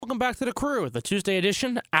Welcome back to The Crew, the Tuesday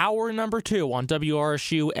edition, hour number 2 on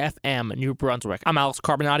WRSU FM, New Brunswick. I'm Alex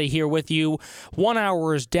Carmenaty here with you. 1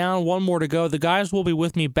 hour is down, one more to go. The guys will be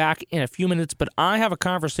with me back in a few minutes, but I have a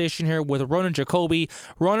conversation here with Ronan Jacoby.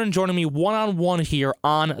 Ronan joining me one-on-one here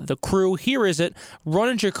on The Crew. Here is it,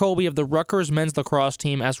 Ronan Jacoby of the Rutgers men's lacrosse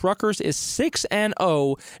team, as Rutgers is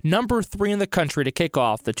 6-0, number 3 in the country to kick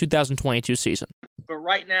off the 2022 season. But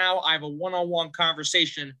right now, I have a one-on-one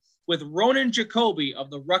conversation with Ronan Jacoby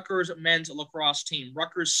of the Rutgers men's lacrosse team.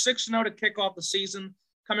 Rutgers 6-0 to kick off the season,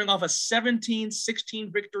 coming off a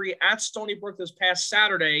 17-16 victory at Stony Brook this past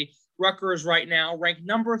Saturday. Rutgers right now ranked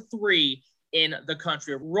number 3 in the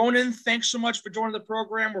country. Ronan, thanks so much for joining the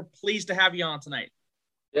program. We're pleased to have you on tonight.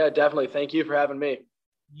 Yeah, definitely. Thank you for having me.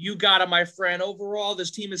 You got it, my friend. Overall,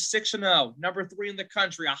 this team is 6-0, number 3 in the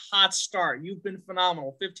country, a hot start. You've been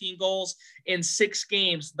phenomenal. 15 goals in 6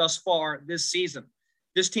 games thus far this season.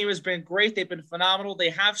 This team has been great. They've been phenomenal. They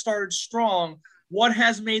have started strong. What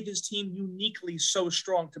has made this team uniquely so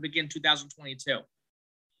strong to begin 2022?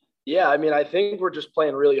 Yeah, I mean, I think we're just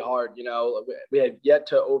playing really hard. You know, we have yet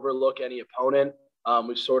to overlook any opponent.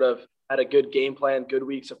 We've sort of had a good game plan, good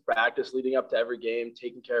weeks of practice leading up to every game,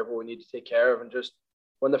 taking care of what we need to take care of. And just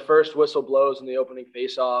when the first whistle blows in the opening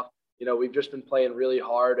faceoff, you know, we've just been playing really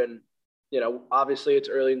hard. And, you know, obviously it's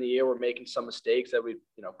early in the year. We're making some mistakes that we,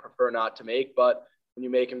 prefer not to make. But when you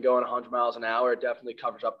make them going 100 miles an hour, it definitely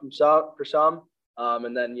covers up for some.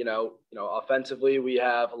 And then, offensively, we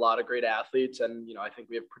have a lot of great athletes. And, I think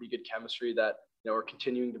we have pretty good chemistry that, we're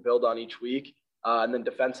continuing to build on each week. And then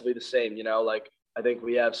defensively the same, I think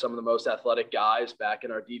we have some of the most athletic guys back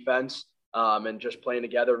in our defense and just playing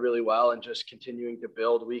together really well and just continuing to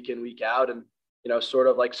build week in, week out. And, sort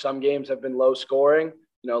of like some games have been low scoring,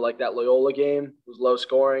 like that Loyola game was low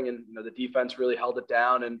scoring and, the defense really held it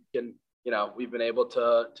down and we've been able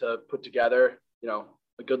to put together,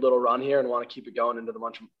 a good little run here and want to keep it going into the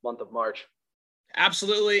month of March.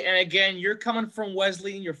 Absolutely. And again, you're coming from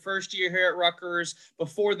Wesleyan, your first year here at Rutgers.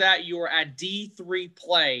 Before that, you were at D3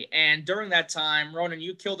 play. And during that time, Ronan,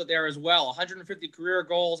 you killed it there as well. 150 career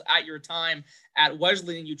goals at your time at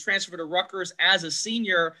Wesleyan. You transferred to Rutgers as a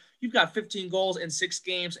senior. You've got 15 goals in 6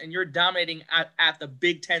 games, and you're dominating at the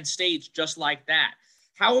Big Ten stage just like that.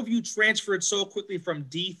 How have you transferred so quickly from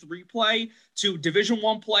D3 play to Division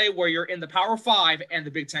I play where you're in the Power 5 and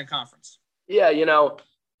the Big Ten Conference? Yeah,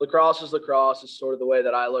 lacrosse is sort of the way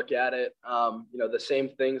that I look at it. The same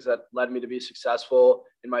things that led me to be successful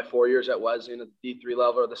in my 4 years at Wesleyan at the D3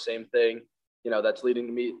 level are the same thing, that's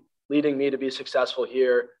leading me to be successful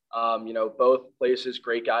here. Both places,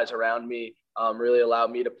 great guys around me, really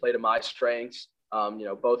allowed me to play to my strengths.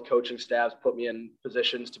 Both coaching staffs put me in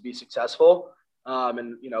positions to be successful.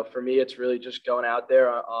 For me, it's really just going out there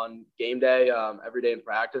on game day, every day in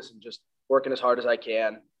practice and just working as hard as I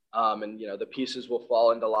can. The pieces will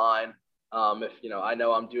fall into line. If, I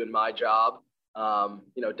know I'm doing my job,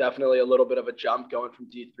 definitely a little bit of a jump going from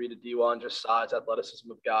D3 to D1, just size, athleticism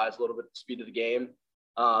of guys, a little bit of speed of the game.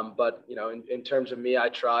 But in terms of me, I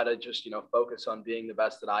try to just, focus on being the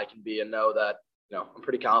best that I can be and know that, I'm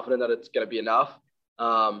pretty confident that it's going to be enough.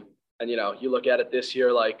 You look at it this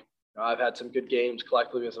year, I've had some good games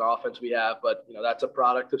collectively as an offense we have, but, that's a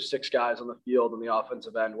product of 6 guys on the field on the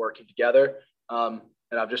offensive end working together.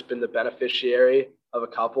 And I've just been the beneficiary of a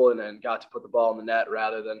couple and then got to put the ball in the net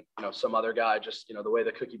rather than, some other guy, just, the way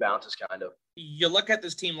the cookie bounces kind of. You look at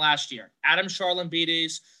this team last year, Adam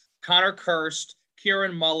Charlambides, Connor Kirst,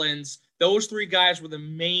 Kieran Mullins, those 3 guys were the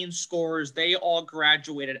main scorers. They all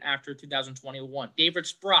graduated after 2021. David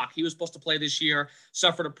Sprock, he was supposed to play this year,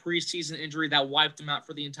 suffered a preseason injury that wiped him out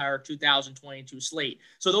for the entire 2022 slate.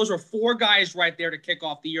 So those are 4 guys right there to kick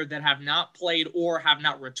off the year that have not played or have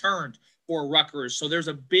not returned for Rutgers. So there's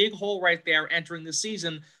a big hole right there entering the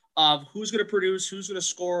season of who's going to produce, who's going to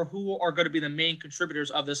score, who are going to be the main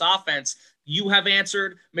contributors of this offense. You have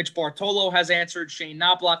answered. Mitch Bartolo has answered. Shane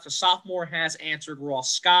Knobloch, the sophomore, has answered.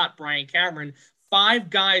 Ross Scott, Brian Cameron. 5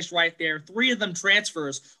 guys right there. 3 of them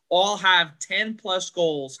transfers. All have 10-plus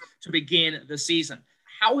goals to begin the season.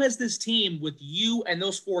 How has this team, with you and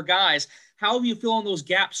those 4 guys, how have you filled in those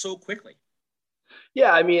gaps so quickly?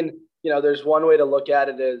 Yeah, I mean, there's one way to look at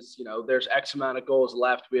it is, there's X amount of goals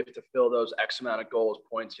left. We have to fill those X amount of goals,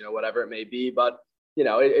 points, whatever it may be. But,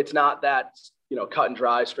 it's not that, cut and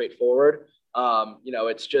dry, straightforward.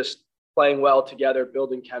 It's just playing well together,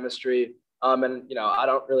 building chemistry. And, I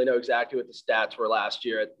don't really know exactly what the stats were last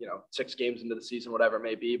year at, 6 games into the season, whatever it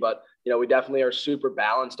may be. But, we definitely are super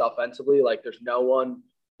balanced offensively. There's no one,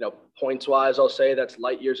 points wise, I'll say that's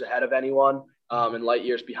light years ahead of anyone and light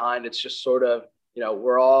years behind. It's just sort of,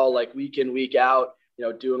 we're all week in, week out,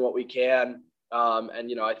 doing what we can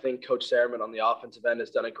And, I think Coach Sermon on the offensive end has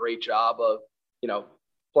done a great job of,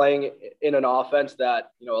 playing in an offense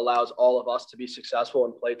that, allows all of us to be successful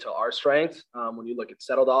and play to our strengths when you look at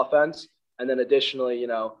settled offense. And then additionally,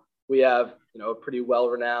 we have, a pretty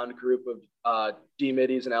well-renowned group of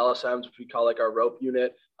D-middies and LSMs, which we call like our rope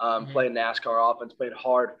unit, playing NASCAR offense, playing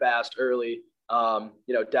hard, fast, early,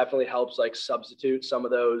 definitely helps like substitute some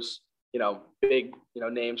of those, big,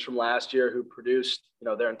 names from last year who produced,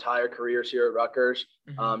 their entire careers here at Rutgers.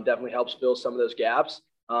 Definitely helps fill some of those gaps.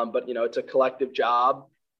 But, it's a collective job.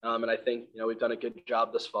 And I think, we've done a good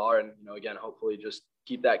job thus far. And, again, hopefully just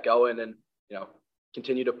keep that going and,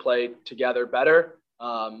 continue to play together better,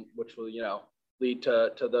 which will, lead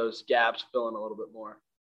to those gaps filling a little bit more.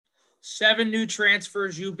 7 new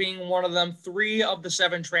transfers, you being one of them. 3 of the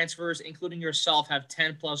 7 transfers, including yourself, have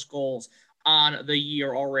 10-plus goals on the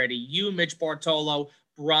year already. You, Mitch Bartolo,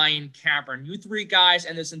 Brian Cameron. You 3 guys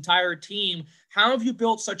and this entire team, how have you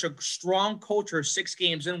built such a strong culture 6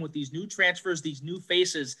 games in with these new transfers, these new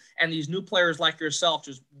faces, and these new players like yourself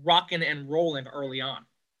just rocking and rolling early on?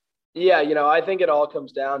 Yeah, I think it all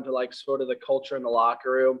comes down to like sort of the culture in the locker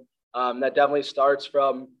room. That definitely starts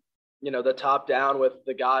from, the top down with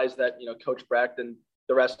the guys that, Coach Brecht and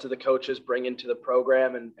the rest of the coaches bring into the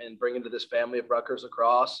program and bring into this family of Rutgers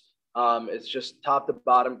Lacrosse. It's just top to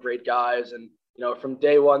bottom, great guys. And, from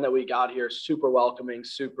day one that we got here, super welcoming,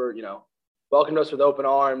 super, welcomed us with open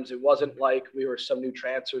arms. It wasn't like we were some new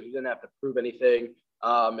transfers. We didn't have to prove anything.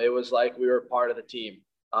 It was like we were part of the team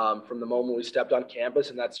from the moment we stepped on campus,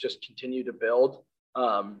 and that's just continued to build,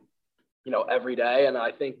 every day. And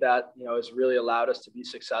I think that, has really allowed us to be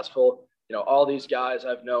successful. All these guys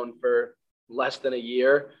I've known for less than a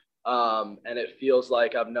year. And it feels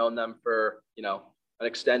like I've known them for, an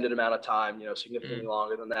extended amount of time, significantly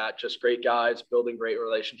longer than that. Just great guys, building great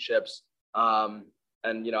relationships. And,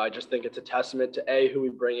 I just think it's a testament to who we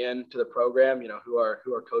bring in to the program, who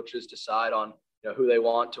our coaches decide on, who they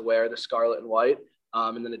want to wear the scarlet and white.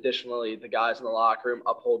 And then additionally, the guys in the locker room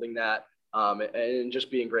upholding that and just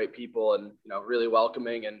being great people and, really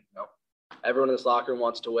welcoming. And, everyone in this locker room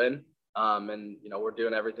wants to win. And, we're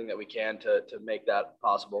doing everything that we can to make that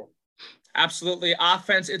possible. Absolutely.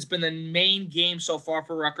 Offense, it's been the main game so far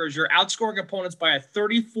for Rutgers. You're outscoring opponents by a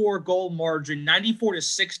 34-goal margin,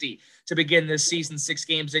 94-60 to begin this season, 6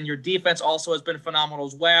 games in. Your defense also has been phenomenal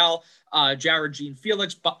as well. Jared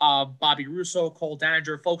Jean-Felix, Bobby Russo, Cole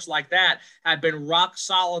Daniger, folks like that have been rock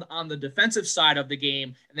solid on the defensive side of the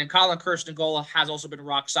game. And then Colin Kirstengola has also been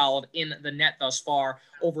rock solid in the net thus far.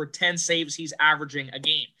 Over 10 saves he's averaging a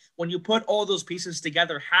game. When you put all those pieces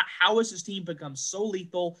together, how has this team become so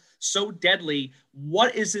lethal, so deadly?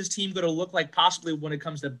 What is this team going to look like possibly when it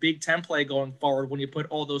comes to Big Ten play going forward when you put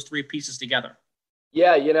all those 3 pieces together?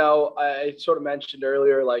 Yeah, I sort of mentioned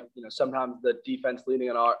earlier, like, sometimes the defense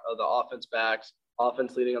leading on the offense backs,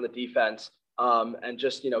 offense leading on the defense, and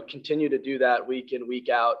just, continue to do that week in, week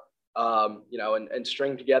out, and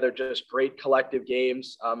string together just great collective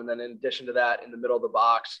games. And then in addition to that, in the middle of the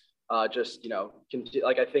box,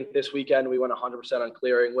 like I think this weekend we went 100% on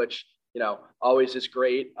clearing, which, always is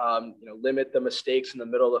great. Limit the mistakes in the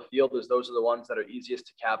middle of the field, as those are the ones that are easiest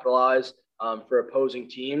to capitalize for opposing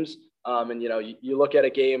teams. And, you look at a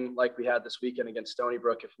game like we had this weekend against Stony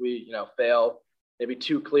Brook, if we, fail maybe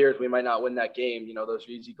 2 clears, we might not win that game. Those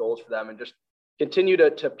are easy goals for them, and just continue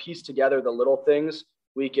to piece together the little things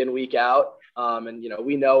week in, week out. And,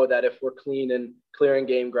 we know that if we're clean in clearing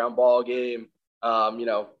game, ground ball game,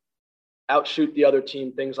 outshoot the other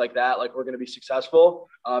team, things like that, like we're going to be successful,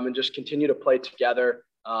 and just continue to play together.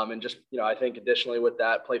 And just, I think additionally with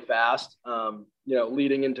that, play fast,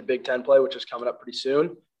 leading into Big Ten play, which is coming up pretty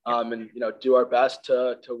soon. And, do our best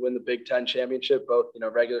to win the Big Ten championship, both,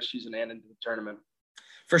 regular season and into the tournament.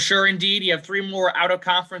 For sure, indeed. You have 3 more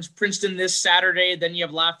out-of-conference. Princeton this Saturday. Then you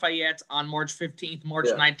have Lafayette on March 15th, March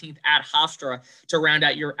 19th at Hofstra to round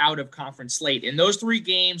out your out-of-conference slate. In those 3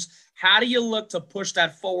 games, how do you look to push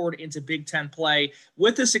that forward into Big Ten play?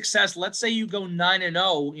 With the success, let's say you go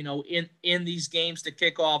 9-0, in these games to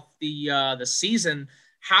kick off the season.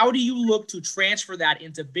 How do you look to transfer that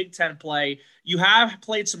into Big Ten play? You have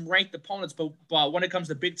played some ranked opponents, but when it comes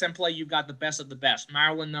to Big Ten play, you've got the best of the best.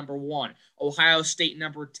 Maryland, number 1. Ohio State,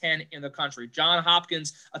 number 10 in the country. Johns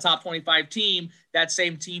Hopkins, a top 25 team. That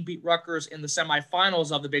same team beat Rutgers in the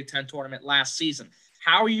semifinals of the Big Ten tournament last season.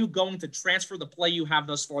 How are you going to transfer the play you have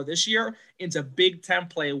thus far this year into Big Ten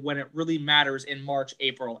play when it really matters in March,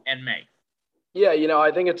 April, and May? Yeah,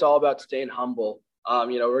 I think it's all about staying humble.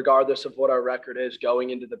 Regardless of what our record is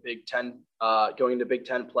going into the Big Ten, going into Big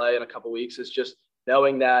Ten play in a couple of weeks, is just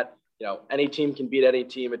knowing that, any team can beat any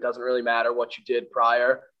team. It doesn't really matter what you did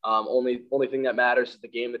prior. Only thing that matters is the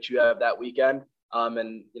game that you have that weekend.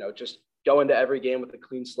 And, just go into every game with a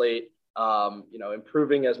clean slate,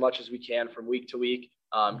 improving as much as we can from week to week.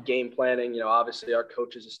 Game planning, obviously our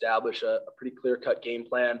coaches establish a pretty clear-cut game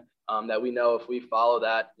plan that we know if we follow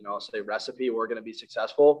that, I'll say recipe, we're going to be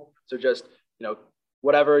successful. So just,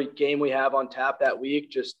 whatever game we have on tap that week,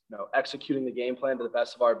 just, executing the game plan to the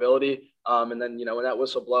best of our ability. And then, when that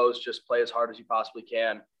whistle blows, just play as hard as you possibly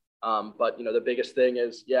can. But, the biggest thing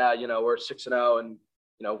is, we're 6-0 and,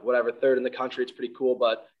 whatever, third in the country, it's pretty cool.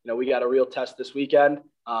 But, we got a real test this weekend.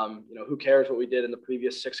 Who cares what we did in the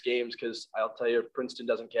previous 6 games? Because I'll tell you, Princeton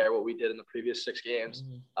doesn't care what we did in the previous 6 games.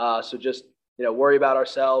 So just, worry about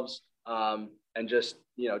ourselves and just,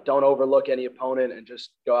 don't overlook any opponent and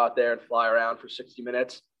just go out there and fly around for 60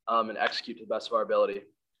 minutes and execute to the best of our ability.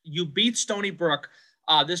 You beat Stony Brook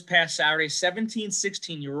this past Saturday,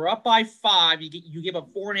 17-16. You were up by 5. You gave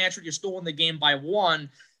up 4 unanswered. You stole in the game by 1.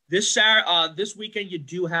 This weekend, you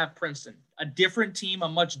do have Princeton, a different team, a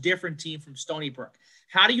much different team from Stony Brook.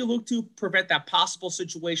 How do you look to prevent that possible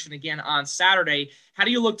situation again on Saturday? How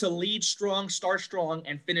do you look to lead strong, start strong,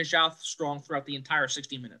 and finish out strong throughout the entire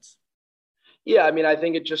 60 minutes? Yeah, I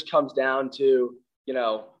think it just comes down to,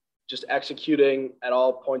 just executing at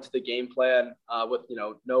all points of the game plan with,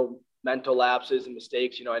 no mental lapses and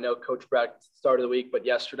mistakes. I know Coach Brett started the week, but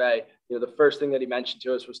yesterday, the first thing that he mentioned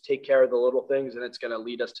to us was take care of the little things, and it's going to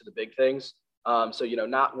lead us to the big things. So,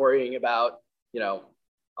 not worrying about,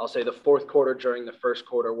 I'll say the fourth quarter during the first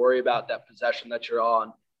quarter, worry about that possession that you're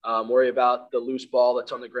on, worry about the loose ball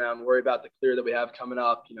that's on the ground, worry about the clear that we have coming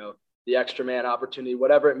up, the extra man opportunity,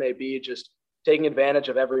 whatever it may be, just taking advantage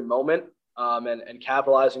of every moment and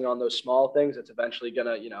capitalizing on those small things. It's eventually going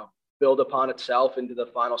to, build upon itself into the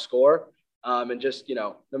final score. And just,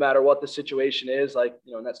 no matter what the situation is, like,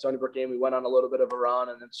 in that Stony Brook game, we went on a little bit of a run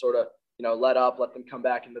and then sort of, let them come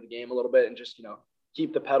back into the game a little bit and just,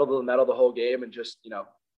 keep the pedal to the metal the whole game and just,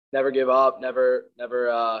 never give up, never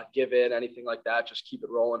give in, anything like that. Just keep it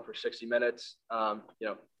rolling for 60 minutes.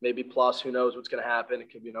 Maybe plus, who knows what's going to happen.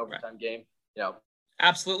 It could be an overtime game,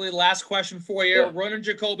 Absolutely. Last question for you. Yeah. Ronan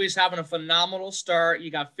Jacoby's having a phenomenal start. You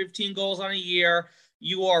got 15 goals on a year.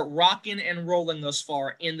 You are rocking and rolling thus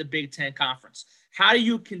far in the Big Ten Conference. How do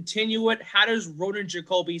you continue it? How does Ronan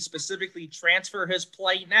Jacoby specifically transfer his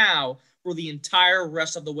play now for the entire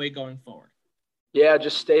rest of the way going forward? Yeah,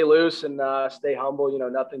 just stay loose and stay humble.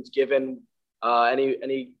 Nothing's given.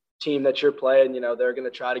 Any team that you're playing, they're going to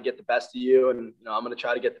try to get the best of you, and I'm going to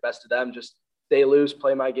try to get the best of them. Just stay loose,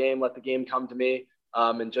 play my game, let the game come to me,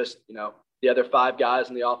 and just the other 5 guys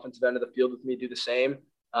on the offensive end of the field with me do the same.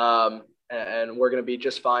 And we're going to be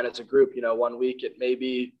just fine as a group. 1 week it may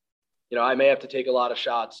be, I may have to take a lot of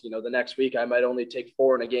shots. The next week I might only take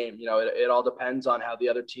 4 in a game. It all depends on how the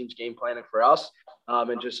other team's game planning for us.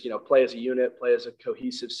 And just, play as a unit, play as a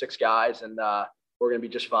cohesive 6 guys, and we're going to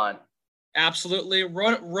be just fine. Absolutely.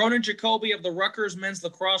 Ronan Jacoby of the Rutgers men's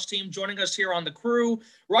lacrosse team joining us here on the crew.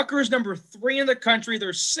 Rutgers number 3 in the country.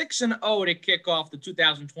 They're 6-0 to kick off the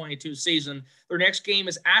 2022 season. Their next game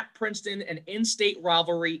is at Princeton, an in-state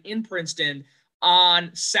rivalry in Princeton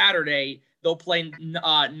on Saturday. They'll play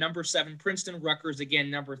number 7 Princeton. Rutgers, again,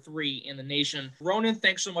 number 3 in the nation. Ronan,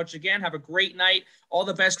 thanks so much again. Have a great night. All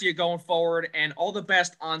the best to you going forward, and all the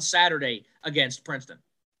best on Saturday against Princeton.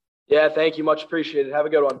 Yeah, thank you. Much appreciated. Have a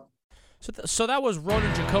good one. So that was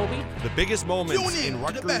Ronan Jacoby. The biggest moments in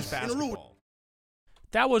Rutgers basketball.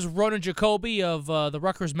 That was Ronan Jacoby of the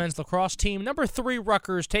Rutgers men's lacrosse team. Number 3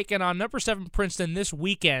 Rutgers taking on number 7 Princeton this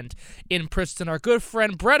weekend in Princeton. Our good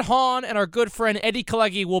friend Brett Hawn and our good friend Eddie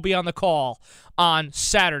Kalegi will be on the call on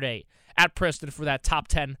Saturday at Princeton for that top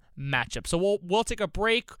 10 matchup. So we'll take a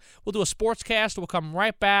break. We'll do a sportscast. We'll come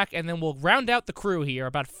right back, and then we'll round out the crew here.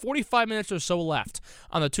 About 45 minutes or so left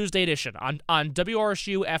on the Tuesday edition on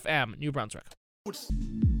WRSU FM, New Brunswick.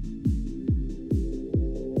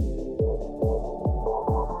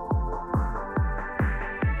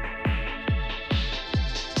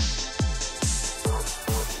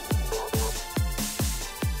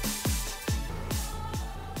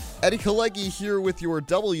 Eddie Kalegi here with your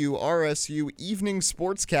WRSU Evening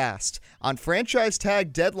Sportscast. On Franchise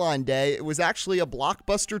Tag Deadline Day, it was actually a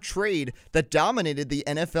blockbuster trade that dominated the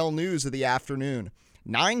NFL news of the afternoon.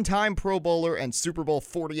 9-time Pro Bowler and Super Bowl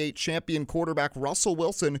 48 champion quarterback Russell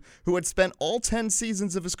Wilson, who had spent all 10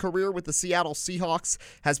 seasons of his career with the Seattle Seahawks,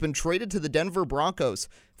 has been traded to the Denver Broncos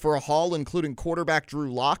for a haul including quarterback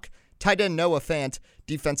Drew Lock, tight end Noah Fant,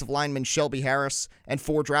 defensive lineman Shelby Harris, and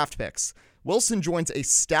 4 draft picks. Wilson joins a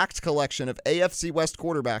stacked collection of AFC West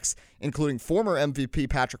quarterbacks, including former MVP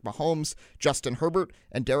Patrick Mahomes, Justin Herbert,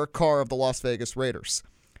 and Derek Carr of the Las Vegas Raiders.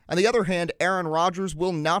 On the other hand, Aaron Rodgers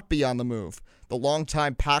will not be on the move. The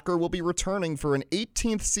longtime Packer will be returning for an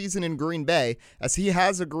 18th season in Green Bay as he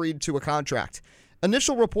has agreed to a contract.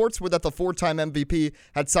 Initial reports were that the four-time MVP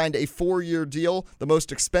had signed a 4-year deal, the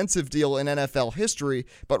most expensive deal in NFL history,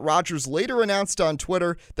 but Rodgers later announced on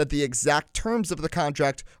Twitter that the exact terms of the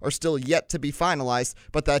contract are still yet to be finalized,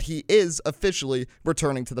 but that he is officially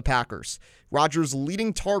returning to the Packers. Rodgers'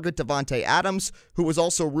 leading target, Davante Adams, who was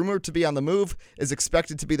also rumored to be on the move, is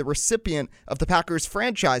expected to be the recipient of the Packers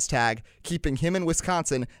franchise tag, keeping him in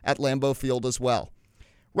Wisconsin at Lambeau Field as well.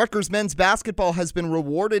 Rutgers men's basketball has been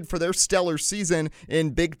rewarded for their stellar season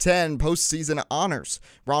in Big Ten postseason honors.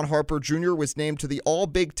 Ron Harper Jr. was named to the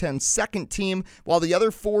All-Big Ten second team, while the other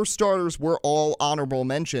 4 starters were all honorable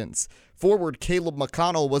mentions. Forward Caleb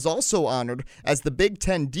McConnell was also honored as the Big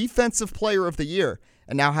Ten Defensive Player of the Year,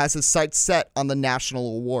 and now has his sights set on the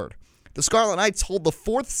national award. The Scarlet Knights hold the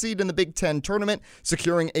 4th seed in the Big Ten tournament,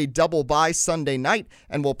 securing a double bye Sunday night,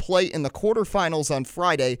 and will play in the quarterfinals on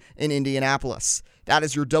Friday in Indianapolis. That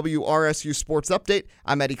is your WRSU Sports Update.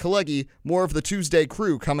 I'm Eddie Kalegi. More of the Tuesday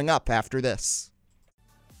Crew coming up after this.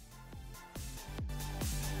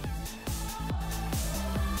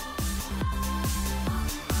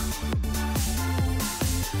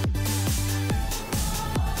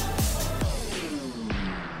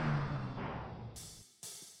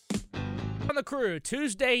 On the Crew,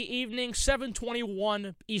 Tuesday evening,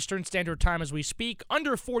 7:21 Eastern Standard Time as we speak.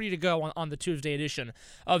 Under 40 to go on the Tuesday edition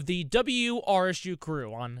of the WRSU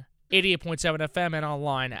Crew on 88.7 FM and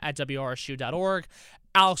online at WRSU.org.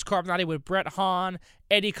 Alex Carmenaty with Brett Hawn,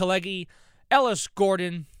 Eddie Kalegi, Ellis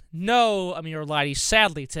Gordon. No Amir Lighty,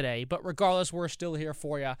 sadly, today, but regardless, we're still here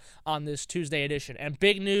for you on this Tuesday edition. And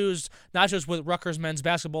big news, not just with Rutgers men's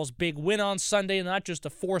basketball's big win on Sunday, not just the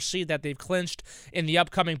 4th seed that they've clinched in the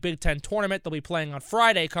upcoming Big Ten tournament. They'll be playing on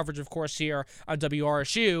Friday, coverage, of course, here on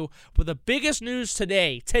WRSU. But the biggest news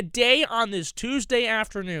today on this Tuesday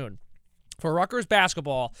afternoon, for Rutgers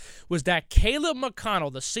basketball, was that Caleb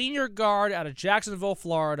McConnell, the senior guard out of Jacksonville,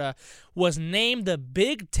 Florida, was named the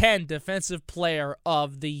Big Ten Defensive Player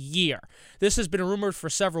of the Year. This has been rumored for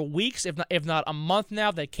several weeks, if not a month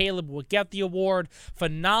now, that Caleb would get the award.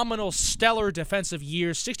 Phenomenal, stellar defensive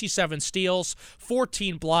years, 67 steals,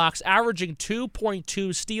 14 blocks, averaging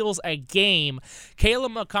 2.2 steals a game.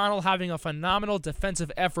 Caleb McConnell having a phenomenal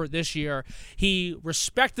defensive effort this year. He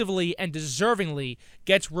respectively and deservingly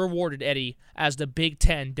gets rewarded, Eddie, as the Big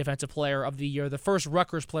Ten Defensive Player of the Year, the first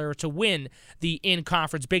Rutgers player to win the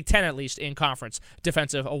in-conference, Big Ten at least, in-conference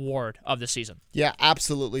defensive award of the season. Yeah,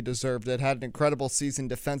 absolutely deserved it. Had an incredible season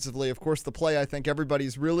defensively. Of course, the play I think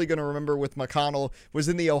everybody's really going to remember with McConnell was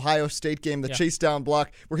in the Ohio State game, the chase down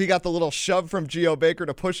block, where he got the little shove from Geo Baker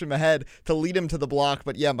to push him ahead to lead him to the block.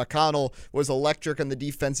 But yeah, McConnell was electric on the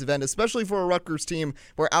defensive end, especially for a Rutgers team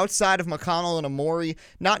where outside of McConnell and Amori,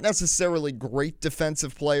 not necessarily great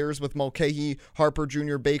defensive players with Mulcahy, Harper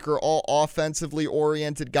Jr., Baker, all offensively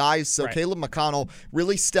oriented guys. So right. Caleb McConnell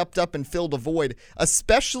really stepped up and filled a void,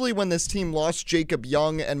 especially when this team lost Jacob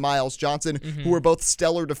Young and Miles Johnson, who were both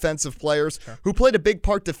stellar defensive players, who played a big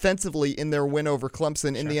part defensively in their win over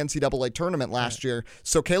Clemson in the NCAA tournament last year.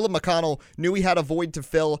 So Caleb McConnell knew he had a void to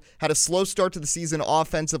fill, had a slow start to the season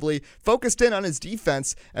offensively, focused in on his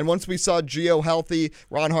defense, and once we saw Gio healthy,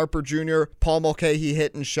 Ron Harper Jr., Paul Mulcahy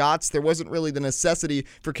hitting shots, there wasn't really the necessity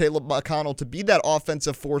for Caleb McConnell to be that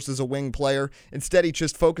offensive force as a wing player. Instead, he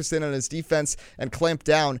just focused in on his defense and clamped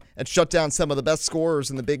down and shut down some of the best scorers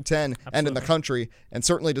in the Big Ten and in the country, and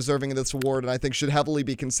certainly deserving of this award, and I think should heavily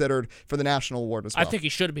be considered for the national award as well. I think he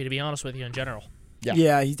should be, to be honest with you, in general.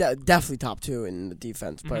 Yeah, he's definitely top 2 in the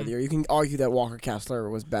defense player of the year. You can argue that Walker Kessler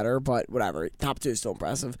was better, but whatever. Top 2 is still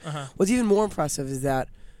impressive. What's even more impressive is that,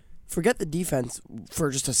 forget the defense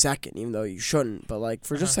for just a second, even though you shouldn't, but like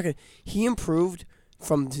for just a second, he improved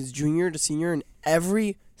from his junior to senior in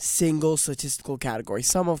every single statistical category.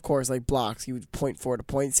 Some, of course, like blocks, he would 0.4 to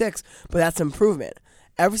 0.6, but that's improvement.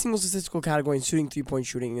 Every single statistical category, including three-point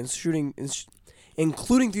shooting,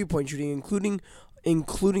 including three-point shooting,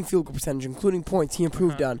 including field goal percentage, including points, he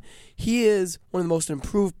improved on. He is one of the most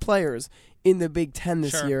improved players in the Big Ten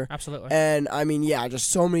this year. Absolutely. And, I mean, yeah, just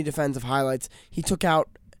so many defensive highlights. He took out...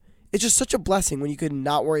 It's just such a blessing when you could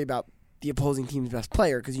not worry about the opposing team's best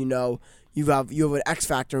player because you know you have an X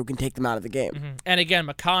factor who can take them out of the game. And again,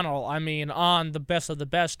 McConnell, I mean, on the best of the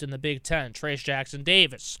best in the Big Ten, Trace Jackson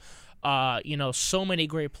Davis, so many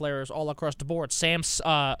great players all across the board. Sam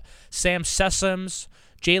Sessoms,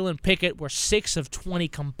 Jalen Pickett were 6 of 20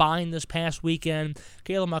 combined this past weekend.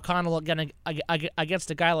 Caleb McConnell again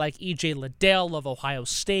against a guy like E.J. Liddell of Ohio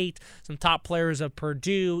State, some top players of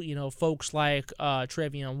Purdue, folks like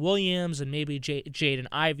Trevion Williams and maybe Jaden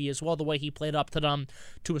Ivey as well, the way he played up to them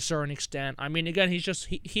to a certain extent. I mean, again,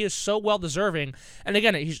 he is so well deserving. And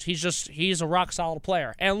again, he's a rock solid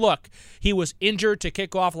player. And look, he was injured to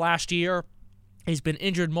kick off last year. He's been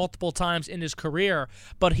injured multiple times in his career,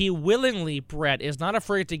 but he willingly, Brett, is not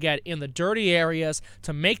afraid to get in the dirty areas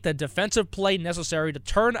to make the defensive play necessary to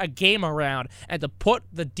turn a game around and to put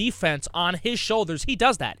the defense on his shoulders. He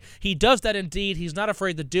does that. He does that indeed. He's not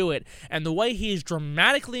afraid to do it. And the way he's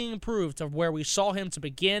dramatically improved to where we saw him to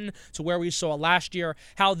begin to where we saw last year,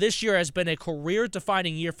 how this year has been a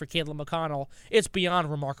career-defining year for Caleb McConnell, it's beyond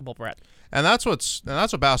remarkable, Brett. And that's what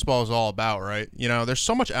basketball is all about, right? There's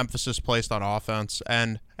so much emphasis placed on offense,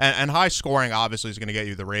 and high scoring obviously is going to get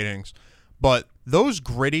you the ratings. But those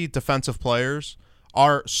gritty defensive players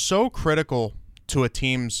are so critical to a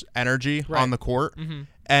team's energy on the court. Mm-hmm.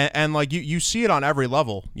 And like you see it on every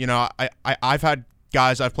level. I've had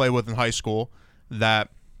guys I've played with in high school that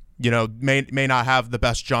may not have the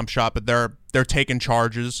best jump shot, but they're taking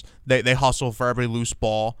charges. They hustle for every loose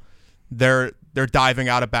ball. They're diving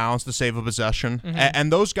out of bounds to save a possession. Mm-hmm.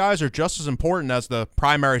 And those guys are just as important as the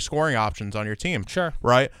primary scoring options on your team. Sure.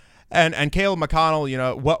 Right? And Caleb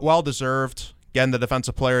McConnell, well-deserved, getting the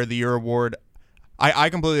Defensive Player of the Year award. I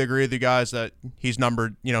completely agree with you guys that he's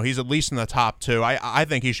numbered, he's at least in the top 2. I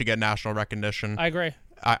think he should get national recognition. I agree.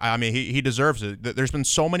 I mean, he deserves it. There's been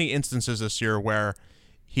so many instances this year where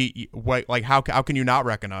how can you not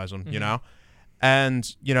recognize him, Mm-hmm.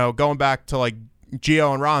 And, going back to, like,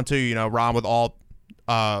 Gio and Ron too, Ron with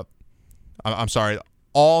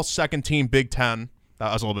all second team Big Ten.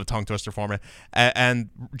 That was a little bit of a tongue twister for me. And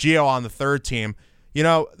Gio on the third team.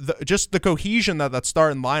 Just the cohesion that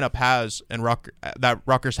starting lineup has and that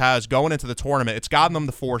Rutgers has going into the tournament, it's gotten them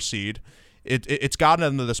the 4 seed. It's gotten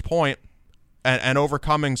them to this point and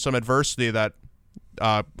overcoming some adversity that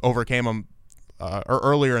overcame them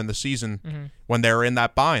earlier in the season mm-hmm. when they were in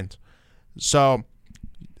that bind. So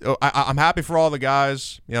I'm happy for all the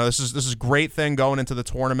guys. This is a great thing going into the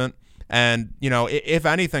tournament. And, if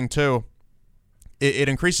anything, too, it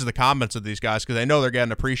increases the confidence of these guys because they know they're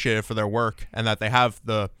getting appreciated for their work and that they have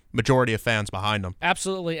the majority of fans behind them.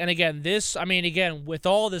 Absolutely. And again, with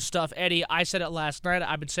all this stuff, Eddie, I said it last night.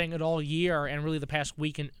 I've been saying it all year and really the past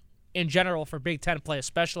week in general for Big Ten play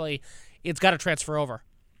especially. It's got to transfer over.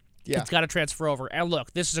 Yeah. It's got to transfer over. And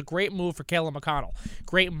look, this is a great move for Caleb McConnell.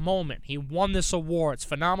 Great moment. He won this award. It's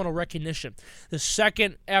phenomenal recognition. The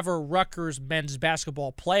second ever Rutgers men's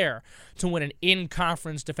basketball player to win an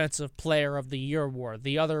in-conference Defensive Player of the Year award.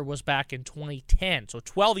 The other was back in 2010. So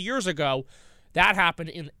 12 years ago, that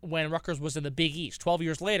happened when Rutgers was in the Big East. 12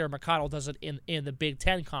 years later, McConnell does it in the Big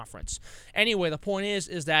Ten Conference. Anyway, the point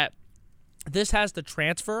is that this has to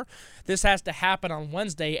transfer. This has to happen on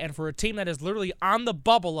Wednesday. And for a team that is literally on the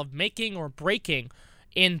bubble of making or breaking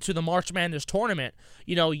into the March Madness tournament,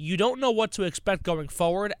 you don't know what to expect going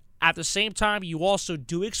forward. At the same time, you also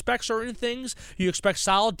do expect certain things. You expect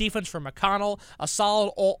solid defense from McConnell, a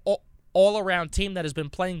solid all-around team that has been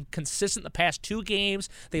playing consistent the past 2 games.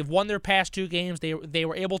 They've won their past 2 games. They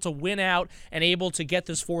were able to win out and able to get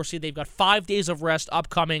this 4 seed. They've got 5 days of rest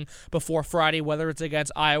upcoming before Friday, whether it's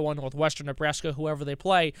against Iowa, Northwestern, Nebraska, whoever they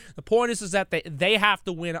play. The point is that they have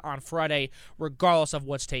to win on Friday regardless of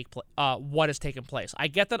what is taking place. I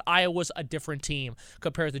get that Iowa's a different team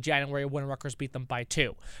compared to January when Rutgers beat them by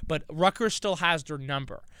 2, but Rutgers still has their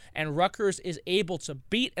number, and Rutgers is able to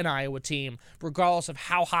beat an Iowa team regardless of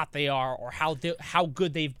how hot they are or how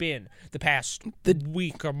good they've been the past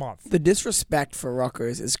week or month. The disrespect for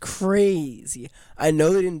Rutgers is crazy. I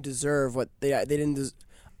know they didn't deserve what they didn't.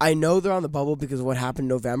 I know they're on the bubble because of what happened in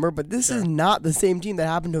November, but this is not the same team that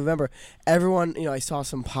happened in November. Everyone, I saw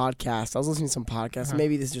some podcasts. I was listening to some podcasts. Uh-huh.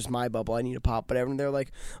 Maybe this is just my bubble. I need to pop. But everyone, they're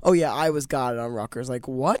like, oh, yeah, Iowa's got it on Rutgers. Like,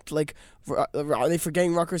 what? Like, are they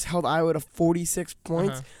forgetting Rutgers held Iowa to 46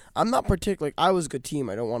 points? Uh-huh. I'm not particularly, Iowa's a good team.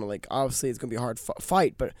 I don't want to, obviously it's going to be a hard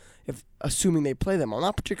fight, but assuming they play them, I'm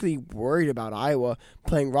not particularly worried about Iowa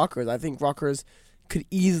playing Rutgers. I think Rutgers could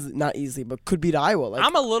could beat Iowa.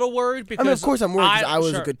 I'm a little worried because of course I'm worried because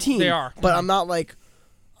Iowa's a good team. They are, but I'm not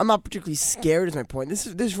particularly scared. Is my point.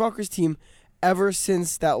 This Rutgers team, ever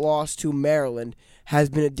since that loss to Maryland, has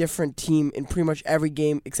been a different team in pretty much every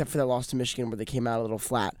game except for that loss to Michigan where they came out a little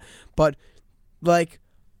flat. But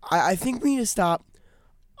I think we need to stop.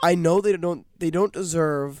 I know they don't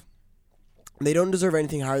deserve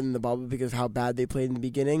anything higher than the bubble because of how bad they played in the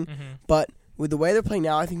beginning. Mm-hmm. But with the way they're playing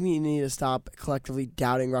now, I think we need to stop collectively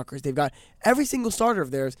doubting Rutgers. They've got every single starter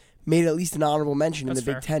of theirs made at least an honorable mention in the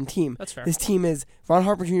Big Ten team. That's fair. This team is, Ron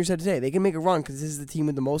Harper Jr. said today, they can make a run because this is the team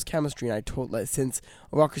with the most chemistry, and since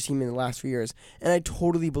a Rutgers team in the last few years, and I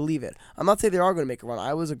totally believe it. I'm not saying they are going to make a run.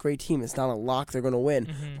 Iowa's a great team. It's not a lock they're going to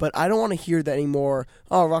win, but I don't want to hear that anymore.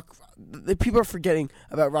 People are forgetting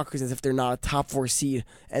about Rutgers as if they're not a top 4 seed,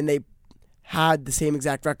 and they had the same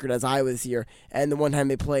exact record as Iowa this year, and the one time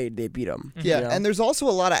they played, they beat them. Yeah, you know? And there's also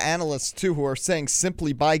a lot of analysts, too, who are saying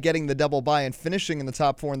simply by getting the double bye and finishing in the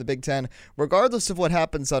top 4 in the Big Ten, regardless of what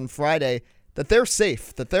happens on Friday, that they're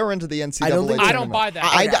safe, that they're into the NCAA tournament. I don't buy that.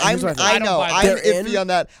 I know. I'm iffy on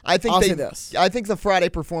that. I think say this. I think the Friday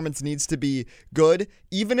performance needs to be good.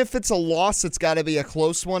 Even if it's a loss, it's got to be a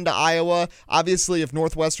close one to Iowa. Obviously, if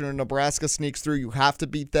Northwestern or Nebraska sneaks through, you have to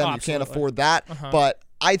beat them. You can't afford that. But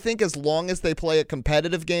I think as long as they play a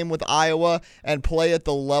competitive game with Iowa and play at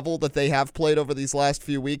the level that they have played over these last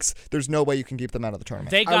few weeks, there's no way you can keep them out of the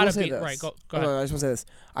tournament. They got to be right. Go ahead. I just want to say this.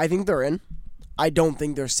 I think they're in. I don't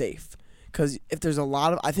think they're safe. Because if there's a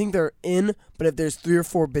lot of, I think they're in, but if there's 3 or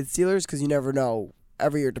 4 bid stealers, because you never know,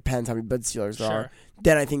 every year depends how many bid stealers there are,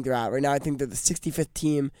 then I think they're out. Right now, I think they're the 65th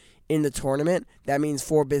team in the tournament. That means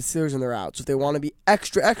 4 bid stealers and they're out. So if they want to be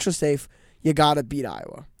extra safe, you got to beat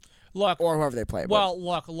Iowa. Look, or whoever they play. Well,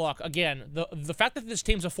 look. Again, the fact that this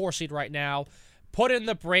team's a 4 seed right now, put in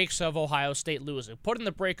the breaks of Ohio State losing, put in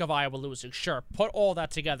the break of Iowa losing. Sure, put all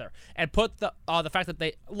that together, and put the fact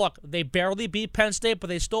that they barely beat Penn State, but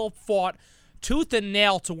they still fought tooth and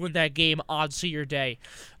nail to win that game on Senior Day,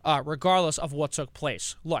 regardless of what took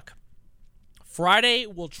place. Look, Friday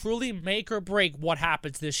will truly make or break what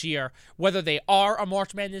happens this year, whether they are a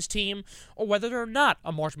March Madness team or whether they're not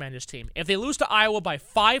a March Madness team. If they lose to Iowa by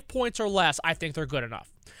 5 points or less, I think they're good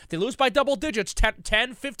enough. If they lose by double digits,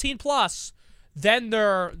 10, 15 plus, then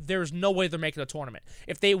there's no way they're making a tournament.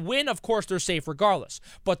 If they win, of course, they're safe regardless.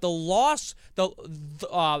 But the loss,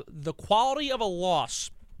 the quality of a loss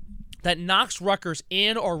that knocks Rutgers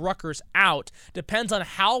in or Rutgers out depends on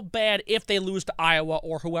how bad if they lose to Iowa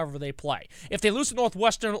or whoever they play. If they lose to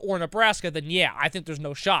Northwestern or Nebraska, then yeah, I think there's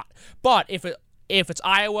no shot. But if it's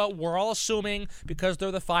Iowa, we're all assuming because they're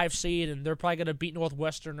the 5 seed and they're probably going to beat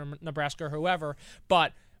Northwestern or Nebraska or whoever,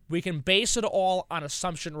 but we can base it all on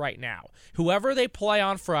assumption right now. Whoever they play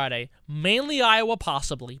on Friday, mainly Iowa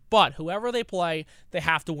possibly, but whoever they play, they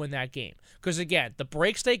have to win that game. Because again, the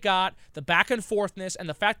breaks they got, the back and forthness, and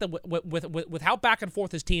the fact that with how back and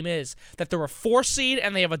forth this team is, that they're a 4 seed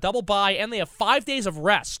and they have a double bye and they have 5 days of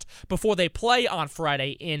rest before they play on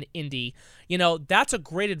Friday in Indy. You know, that's a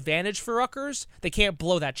great advantage for Rutgers. They can't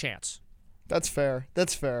blow that chance. That's fair.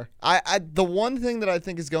 The one thing that I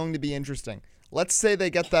think is going to be interesting, let's say they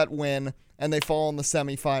get that win and they fall in the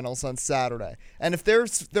semifinals on Saturday. And if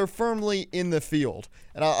they're firmly in the field,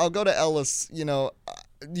 and I'll go to Ellis,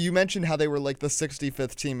 you mentioned how they were like the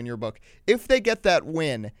 65th team in your book. If they get that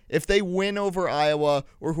win, if they win over Iowa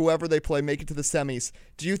or whoever they play, make it to the semis,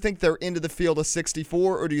 do you think they're into the field of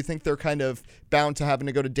 64, or do you think they're kind of bound to having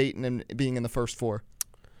to go to Dayton and being in the first 4?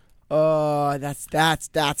 That's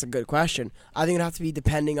a good question. I think it'd have to be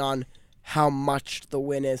depending on how much the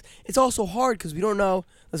win is. It's also hard because we don't know.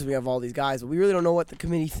 Listen, we have all these guys, but we really don't know what the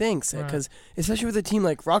committee thinks. Because especially with a team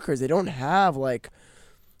like Rutgers, they don't have a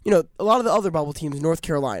lot of the other bubble teams. North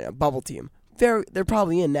Carolina, bubble team. They're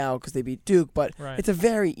probably in now because they beat Duke, but it's a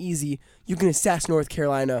very easy. You can assess North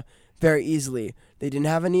Carolina very easily. They didn't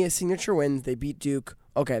have any signature wins. They beat Duke.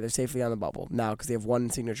 Okay, they're safely on the bubble now because they have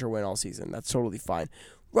 1 signature win all season. That's totally fine.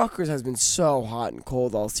 Rutgers has been so hot and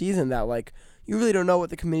cold all season that you really don't know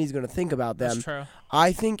what the committee's going to think about them. That's true.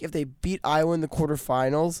 I think if they beat Iowa in the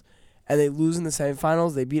quarterfinals and they lose in the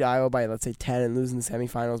semifinals, they beat Iowa by, let's say, 10 and lose in the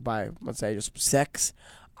semifinals by, let's say, just 6,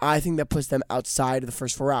 I think that puts them outside of the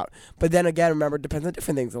first 4 out. But then again, remember, it depends on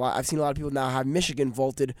different things. I've seen a lot of people now have Michigan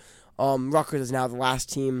vaulted. Rutgers is now the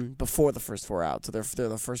last team before the first 4 out. So they're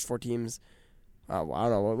the first 4 teams. I don't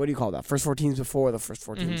know. What do you call that? First 4 teams before the first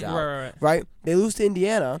 4 teams out. Right? They lose to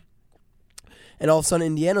Indiana. And all of a sudden,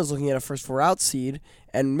 Indiana's looking at a first 4 out seed,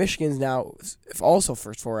 and Michigan's now also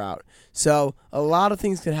first 4 out. So a lot of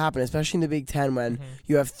things could happen, especially in the Big Ten when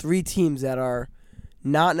you have 3 teams that are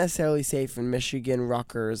not necessarily safe in Michigan,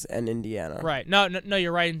 Rutgers, and Indiana. Right. No,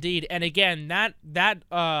 you're right indeed. And again, that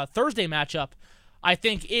Thursday matchup, I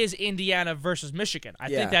think, is Indiana versus Michigan. I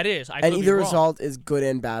think that is. And either result is good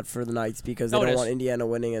and bad for the Knights because they don't want Indiana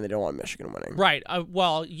winning and they don't want Michigan winning. Right.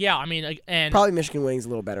 Well, yeah, I mean, and probably Michigan winning is a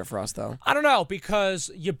little better for us, though. I don't know,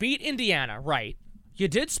 because you beat Indiana, right? You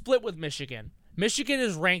did split with Michigan. Michigan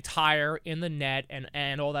is ranked higher in the net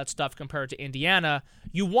and all that stuff compared to Indiana.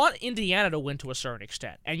 You want Indiana to win to a certain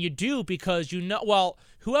extent, and you do because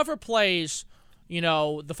whoever plays,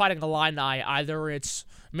 the Fighting Illini, either it's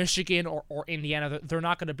Michigan or Indiana, they're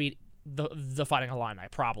not going to beat the Fighting Illini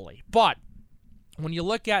probably. But when you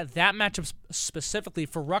look at that matchup specifically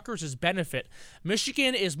for Rutgers' benefit,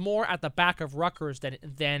 Michigan is more at the back of Rutgers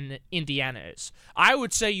than Indiana is. I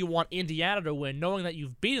would say you want Indiana to win, knowing that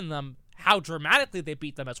you've beaten them, how dramatically they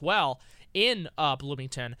beat them as well in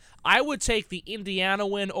Bloomington. I would take the Indiana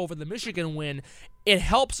win over the Michigan win. It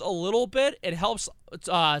helps a little bit. It helps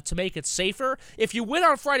to make it safer. If you win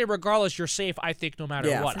on Friday, regardless, you're safe, I think, no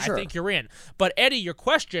matter what. For sure. I think you're in. But, Eddie, your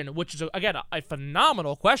question, which is, again, a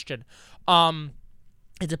phenomenal question,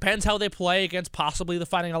 it depends how they play against possibly the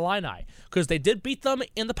Fighting Illini, because they did beat them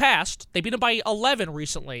in the past. They beat them by 11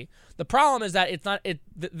 recently. The problem is that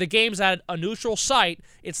the game's at a neutral site.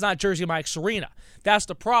 It's not Jersey Mike's Arena. That's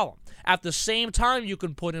the problem. At the same time, you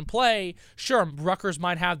can put in play, sure, Rutgers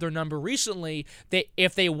might have their number recently.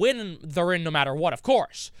 If they win, they're in no matter what, of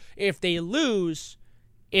course. If they lose,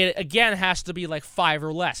 it again has to be like 5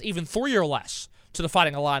 or less, even 3 or less to the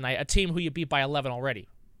Fighting Illini, a team who you beat by 11 already.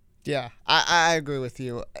 Yeah, I agree with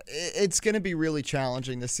you. It's going to be really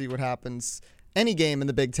challenging to see what happens. Any game in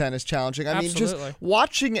the Big Ten is challenging. I mean, just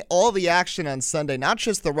watching all the action on Sunday, not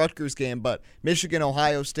just the Rutgers game, but Michigan,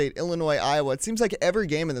 Ohio State, Illinois, Iowa. It seems like every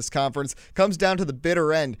game in this conference comes down to the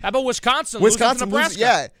bitter end. How about Wisconsin? Wisconsin losing to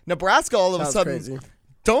Nebraska? Nebraska all of a sudden. Crazy.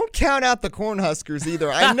 Don't count out the Cornhuskers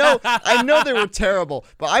either. I know they were terrible,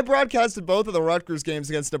 but I broadcasted both of the Rutgers games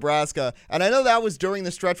against Nebraska, and I know that was during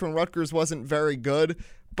the stretch when Rutgers wasn't very good.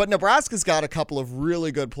 But Nebraska's got a couple of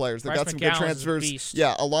really good players. They've got some good transfers.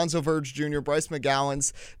 Yeah, Alonzo Verge Jr., Bryce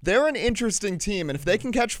McGowan's. They're an interesting team, and if they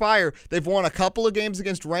can catch fire, they've won a couple of games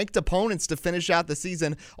against ranked opponents to finish out the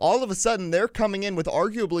season. All of a sudden, they're coming in with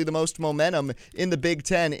arguably the most momentum in the Big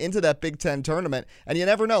Ten into that Big Ten tournament. And you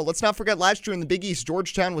never know. Let's not forget last year in the Big East,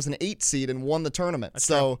 Georgetown was an 8 seed and won the tournament. That's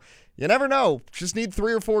so true. You never know. Just need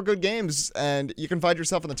 3 or 4 good games, and you can find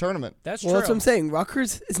yourself in the tournament. That's true. Well, that's what I'm saying.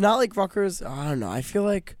 Rutgers, it's not like Rutgers, I don't know, I feel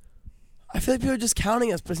like people are just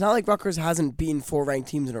counting us, but it's not like Rutgers hasn't beaten 4 ranked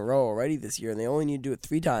teams in a row already this year, and they only need to do it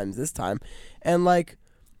 3 times this time. And,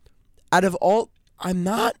 out of all, I'm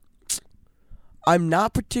not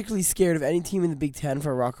particularly scared of any team in the Big Ten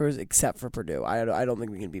for Rutgers except for Purdue. I don't think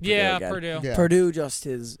we can beat Purdue again. Purdue. Yeah. Purdue just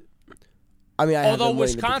is... Although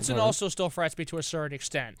Wisconsin also still frets me to a certain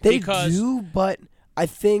extent. They do, but I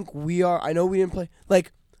think we are... I know we didn't play...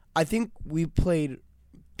 I think we played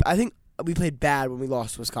bad when we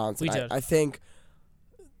lost to Wisconsin. We did. I think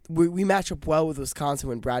we match up well with Wisconsin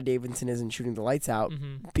when Brad Davidson isn't shooting the lights out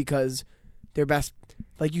because their best...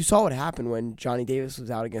 you saw what happened when Johnny Davis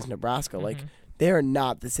was out against Nebraska. They are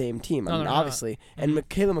not the same team. Obviously. And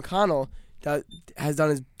Caleb McConnell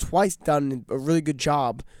has twice done a really good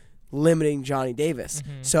job limiting Johnny Davis.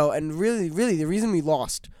 So, and really, the reason we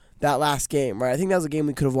lost that last game, right? I think that was a game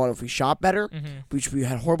we could have won if we shot better, which we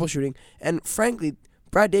had horrible shooting. And frankly,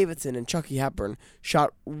 Brad Davidson and Chucky Hepburn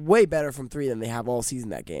shot way better from 3 than they have all season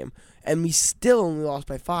that game. And we still only lost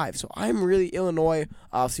by 5. So Illinois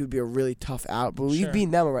obviously would be a really tough out, but we've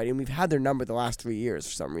beaten them already, and we've had their number the last 3 years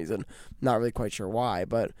for some reason. Not really quite sure why,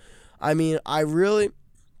 but I mean, I'm really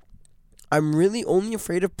only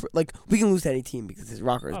afraid of, we can lose to any team because it's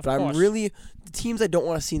Rutgers, but I'm really, the teams I don't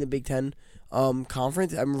want to see in the Big Ten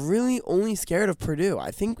conference, I'm really only scared of Purdue.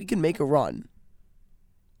 I think we can make a run.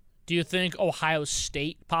 Do you think Ohio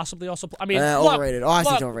State possibly also? Overrated. I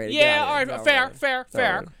think overrated. Yeah, all right,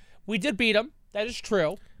 fair. We did beat them. That is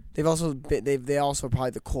true. They also are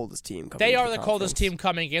probably the coldest team. They are the coldest team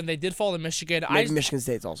coming in. They did fall to Michigan. Maybe Michigan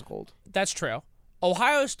State's also cold. That's true.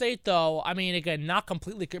 Ohio State, though, again, not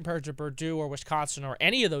completely compared to Purdue or Wisconsin or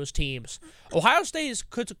any of those teams. Ohio State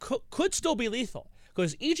could still be lethal.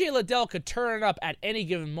 Because E.J. Liddell could turn it up at any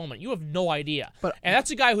given moment. You have no idea. And that's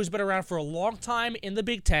a guy who's been around for a long time in the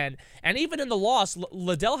Big Ten. And even in the loss,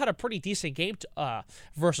 Liddell had a pretty decent game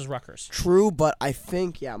versus Rutgers. True, but I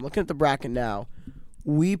think, I'm looking at the bracket now.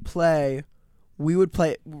 We're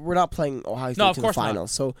not playing Ohio State to the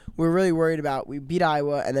finals. So we're really worried about, we beat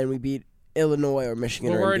Iowa and then we beat Illinois or Michigan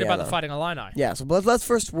or Indiana. We're worried about the Fighting Illini. Yeah, so let's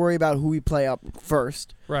first worry about who we play up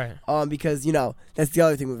first. Right. Because, that's the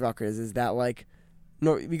other thing with Rutgers is that,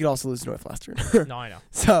 we could also lose to Northwestern. No, I know.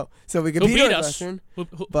 So we could beat Northwestern. Who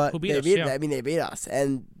beat us? They beat us.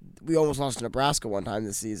 And we almost lost to Nebraska one time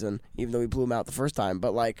this season, even though we blew them out the first time.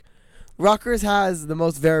 But, Rutgers has the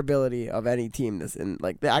most variability of any team.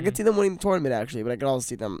 I could see them winning the tournament, actually, but I could also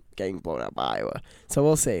see them getting blown out by Iowa. So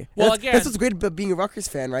we'll see. That's what's great about being a Rutgers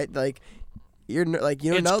fan, right? You're like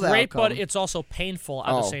you don't It's know that. great, but it's also painful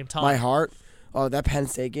at the same time. My heart. Oh, that Penn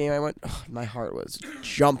State game I went. Oh, my heart was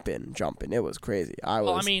jumping. It was crazy. I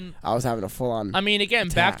was having a full on. Again,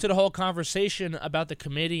 attack. back to the whole conversation about the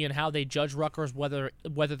committee and how they judge Rutgers whether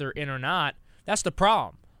they're in or not. That's the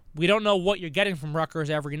problem. We don't know what you're getting from Rutgers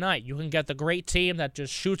every night. You can get the great team that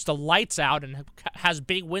just shoots the lights out and has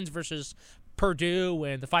big wins versus Purdue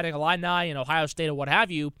and the Fighting Illini and Ohio State or what have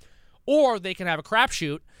you, or they can have a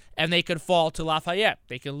crapshoot and they could fall to Lafayette.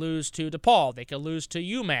 They can lose to DePaul. They can lose to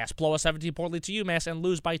UMass, blow a 17-point lead to UMass and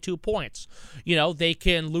lose by 2 points. They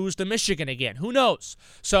can lose to Michigan again. Who knows?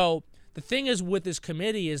 So the thing is with this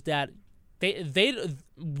committee is that they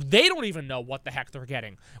don't even know what the heck they're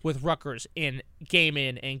getting with Rutgers in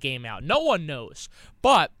and game out. No one knows.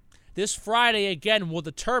 But this Friday, again, will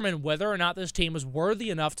determine whether or not this team is worthy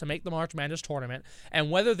enough to make the March Madness tournament and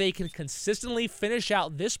whether they can consistently finish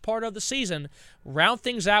out this part of the season, round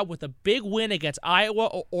things out with a big win against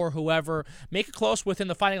Iowa or whoever, make it close within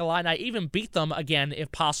the Fighting Illini, even beat them again if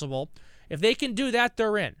possible. If they can do that,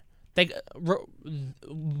 they're in.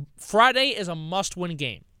 Friday is a must-win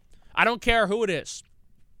game. I don't care who it is.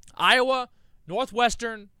 Iowa,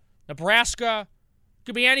 Northwestern, Nebraska,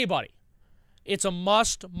 could be anybody. It's a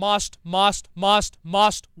must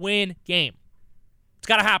win game. It's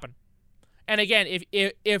got to happen. And again,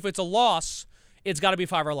 if it's a loss, it's got to be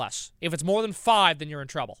 5 or less. If it's more than 5, then you're in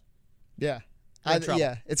trouble. Yeah.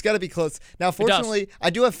 It's got to be close. Now, fortunately, I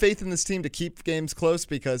do have faith in this team to keep games close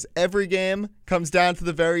because every game comes down to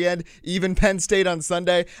the very end. Even Penn State on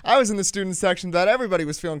Sunday, I was in the student section that everybody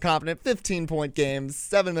was feeling confident. 15-point games,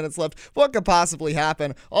 7 minutes left. What could possibly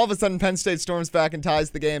happen? All of a sudden, Penn State storms back and ties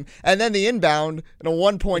the game. And then the inbound in a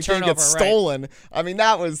 1-point game gets stolen. Right.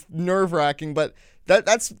 That was nerve-wracking, but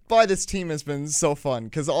that's why this team has been so fun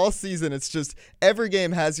because all season it's just every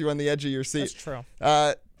game has you on the edge of your seat. That's true.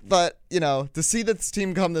 But, to see this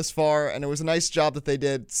team come this far, and it was a nice job that they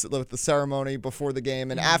did with the ceremony before the game.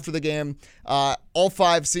 And after the game, all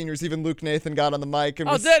 5 seniors, even Luke Nathan, got on the mic. And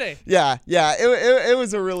did he? Yeah. It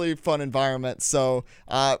was a really fun environment. So,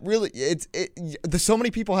 really, so many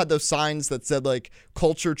people had those signs that said,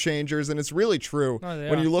 culture changers, and it's really true.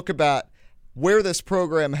 When you look about where this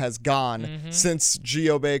program has gone since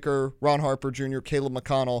Geo Baker, Ron Harper Jr., Caleb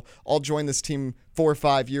McConnell all joined this team 4 or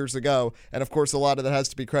 5 years ago. And, of course, a lot of that has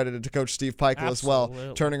to be credited to Coach Steve Peichel as well,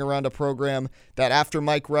 turning around a program that after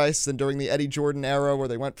Mike Rice and during the Eddie Jordan era where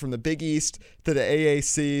they went from the Big East to the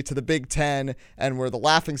AAC to the Big Ten and were the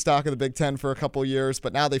laughingstock of the Big Ten for a couple years.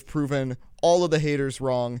 But now they've proven all of the haters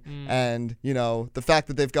wrong. And, the fact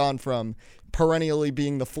that they've gone from perennially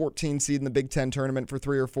being the 14 seed in the Big Ten tournament for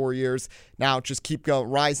 3 or 4 years. Now just keep going,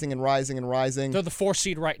 rising and rising and rising. They're the 4th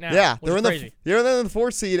seed right now. Yeah, they're in crazy. the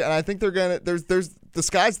 4th seed, and I think they're gonna. There's the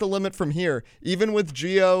sky's the limit from here. Even with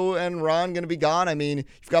Gio and Ron going to be gone, you've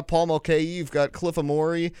got Paul Mulcahy, you've got Cliff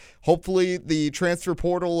Amori. Hopefully the transfer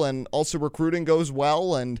portal and also recruiting goes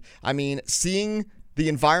well. And seeing the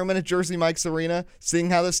environment at Jersey Mike's Arena, seeing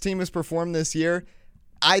how this team has performed this year,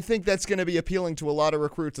 I think that's going to be appealing to a lot of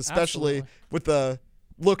recruits, especially with the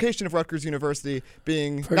location of Rutgers University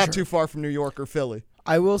being too far from New York or Philly.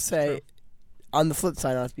 I will say, on the flip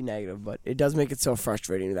side, not to be negative, but it does make it so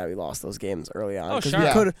frustrating that we lost those games early on. Oh, sure.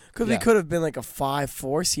 We could have been like a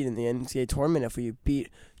 5-4 seed in the NCAA tournament if we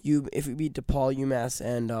beat DePaul, UMass,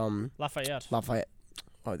 and Lafayette.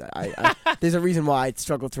 Oh, there's a reason why I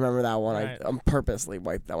struggle to remember that one. Right. I'm purposely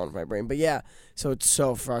wiped that one from my brain. But yeah, so it's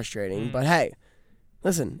so frustrating. But hey.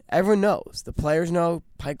 Listen, everyone knows. The players know.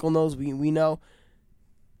 Peichel knows. We know.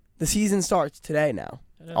 The season starts today now.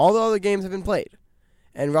 All the other games have been played.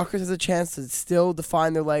 And Rutgers has a chance to still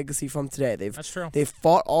define their legacy from today. That's true. They've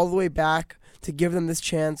fought all the way back to give them this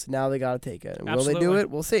chance. Now they got to take it. And will they do it?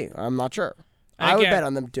 We'll see. I'm not sure. I would bet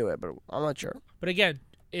on them to do it, but I'm not sure. But again,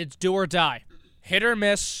 it's do or die. Hit or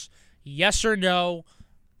miss, yes or no,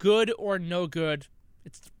 good or no good.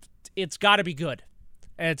 It's got to be good.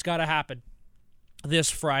 And it's got to happen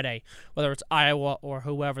this Friday, whether it's Iowa or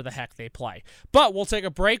whoever the heck they play. But we'll take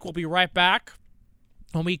a break. We'll be right back.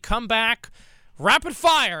 When we come back, rapid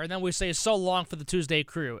fire, and then we say so long for the Tuesday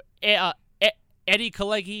crew. Eddie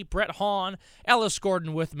Kalegi, Brett Hawn, Ellis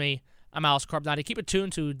Gordon with me. I'm Alice Carmenaty. Keep it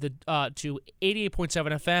tuned to 88.7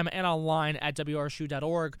 FM and online at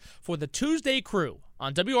WRSU.org for the Tuesday crew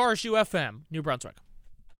on WRSU FM, New Brunswick.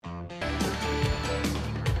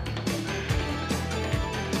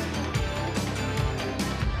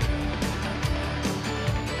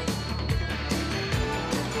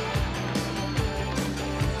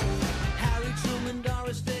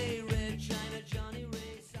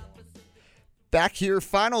 Back here,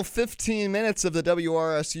 final 15 minutes of the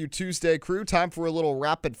WRSU Tuesday crew. Time for a little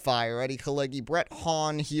rapid fire. Eddie Kalegi, Brett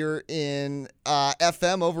Hawn here in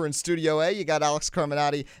FM over in Studio A. You got Alex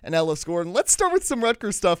Carmenaty and Ellis Gordon. Let's start with some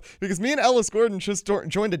Rutgers stuff because me and Ellis Gordon just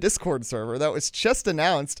joined a Discord server that was just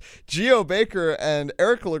announced. Geo Baker and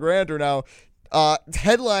Eric LeGrand are now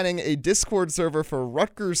headlining a Discord server for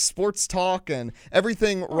Rutgers sports talk and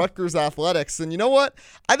everything Rutgers athletics. And you know what?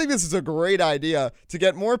 I think this is a great idea to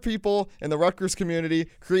get more people in the Rutgers community,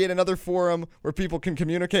 create another forum where people can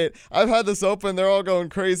communicate. I've had this open. They're all going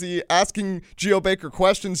crazy, asking Geo Baker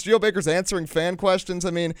questions. Geo Baker's answering fan questions.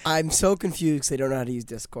 I mean, I'm so confused because they don't know how to use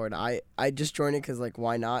Discord. I just joined it because, like,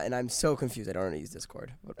 why not? And I'm so confused. I don't know how to use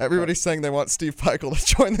Discord. Everybody's saying they want Steve Peichel to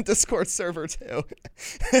join the Discord server, too.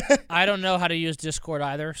 I don't know how to use Discord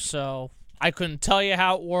either, so I couldn't tell you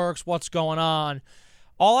how it works, what's going on.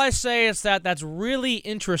 All I say is that that's really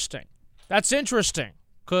interesting. That's interesting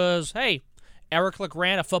because, hey, Eric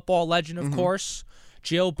LeGrand, a football legend, of course.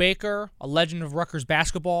 Geo Baker, a legend of Rutgers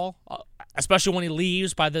basketball, especially when he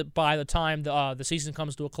leaves by the time the season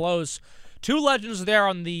comes to a close. Two legends there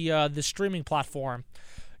on the streaming platform.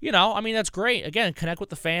 You know, I mean, that's great. Again, connect with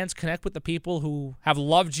the fans, connect with the people who have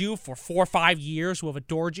loved you for 4 or 5 years, who have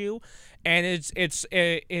adored you, and it's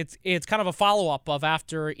kind of a follow-up of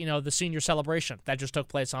after, you know, the senior celebration that just took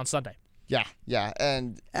place on Sunday. Yeah,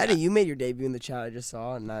 and Eddie, you made your debut in the chat I just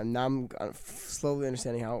saw, and now I'm slowly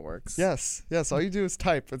understanding how it works. Yes. All you do is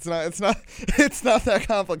type. It's not that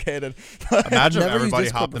complicated. Imagine Never everybody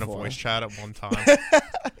used hopped in a Discord voice chat at one time.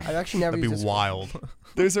 I've actually never That'd be used Discord. wild.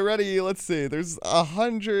 There's already, there's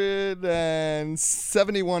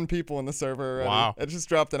 171 people in the server already. Wow. It just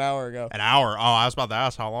dropped an hour ago. An hour? Oh, I was about to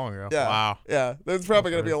ask how long ago. Yeah. Wow. Yeah, there's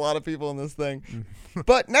probably going to be a lot of people in this thing.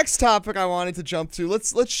 But next topic I wanted to jump to,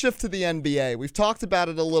 let's shift to the NBA. We've talked about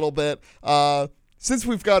it a little bit. Since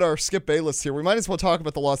we've got our Skip Bayless here, we might as well talk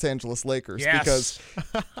about the Los Angeles Lakers because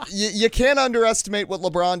you can't underestimate what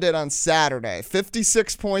LeBron did on Saturday.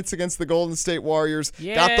 56 points against the Golden State Warriors,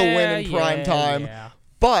 got the win in prime time,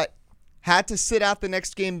 but had to sit out the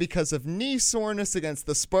next game because of knee soreness against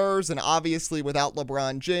the Spurs, and obviously without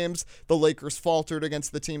LeBron James, the Lakers faltered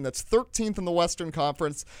against the team that's 13th in the Western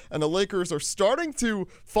Conference, and the Lakers are starting to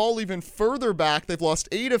fall even further back. They've lost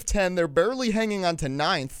 8 of 10. They're barely hanging on to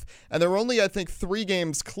 9th, and they're only, I think, 3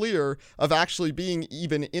 games clear of actually being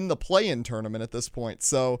even in the play-in tournament at this point.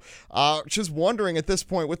 So just wondering at this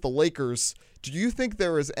point with the Lakers, do you think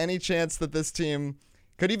there is any chance that this team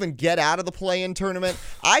could even get out of the play-in tournament?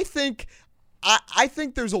 I think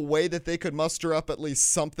there's a way that they could muster up at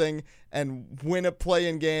least something and win a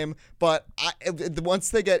play-in game, but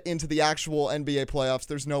once they get into the actual NBA playoffs,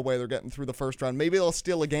 there's no way they're getting through the first round. Maybe they'll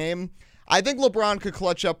steal a game. I think LeBron could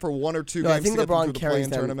clutch up for 1 or 2 games I think to get them LeBron through the carries play-in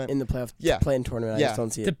them tournament. in the playoff play-in tournament. I just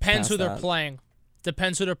don't see it. Depends who they're past that. playing.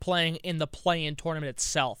 Depends who they're playing in the play-in tournament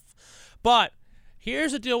itself. But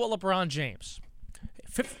here's the deal with LeBron James.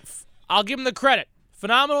 I'll give him the credit.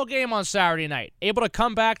 Phenomenal game on Saturday night. Able to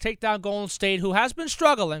come back, take down Golden State, who has been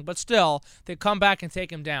struggling, but still, they come back and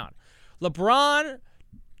take him down. LeBron,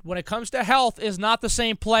 when it comes to health, is not the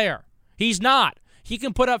same player. He's not. He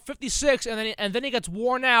can put up 56, and then he gets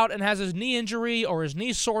worn out and has his knee injury or his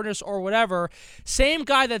knee soreness or whatever. Same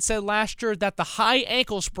guy that said last year that the high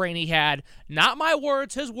ankle sprain he had, not my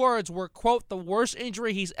words, his words, were, quote, the worst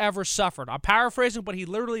injury he's ever suffered. I'm paraphrasing, but he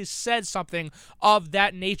literally said something of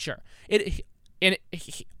that nature. And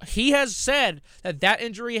he has said that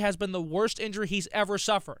injury has been the worst injury he's ever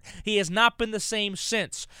suffered. He has not been the same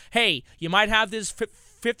since. Hey, you might have this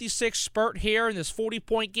 56 spurt here and this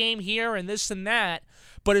 40-point game here and this and that,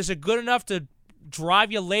 but is it good enough to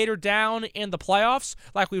drive you later down in the playoffs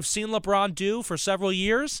like we've seen LeBron do for several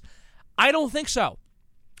years? I don't think so.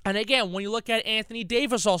 And again, when you look at Anthony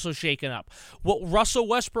Davis also shaken up, Russell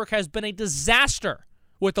Westbrook has been a disaster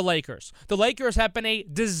with the Lakers. The Lakers have been a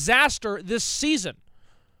disaster this season.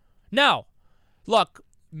 Now, look,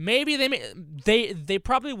 maybe they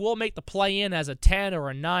probably will make the play-in as a 10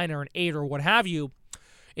 or a 9 or an 8 or what have you.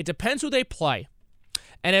 It depends who they play.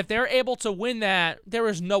 And if they're able to win that, there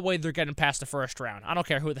is no way they're getting past the first round. I don't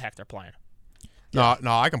care who the heck they're playing. No,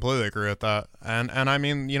 I completely agree with that. And I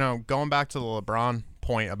mean, you know, going back to the LeBron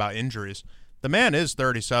point about injuries, the man is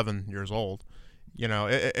 37 years old. You know,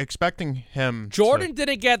 expecting him Jordan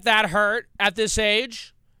didn't get that hurt at this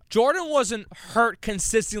age. Jordan wasn't hurt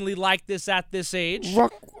consistently like this at this age. Yeah,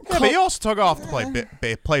 but he also took off to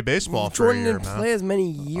play baseball for a Jordan year, didn't man. play as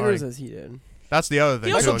many years as he did. That's the other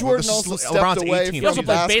thing. Michael too. Jordan This is also LeBron's stepped away 18th He also from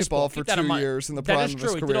played basketball baseball. for Keep that in 2 mind. years in the That prime is of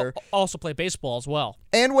his true. He career. did also play baseball as well.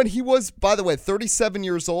 And when he was, by the way, 37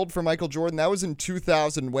 years old for Michael Jordan, that was in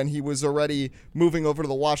 2000 when he was already moving over to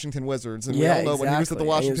the Washington Wizards. And we all know when he was at the exactly.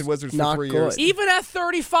 Washington He was Wizards for not 3 good. years. Even at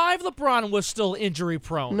 35, LeBron was still injury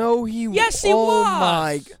prone. No, he Yes, he oh was.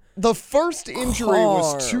 my. The first injury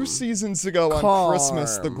was 2 Carm. seasons ago on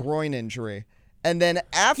Christmas, the groin injury. And then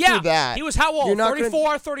after Yeah, that, he was how old? You're not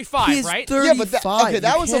 34 or 35, He's right? 35. yeah, but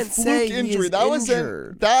that You was a can't say fluke he injury. is That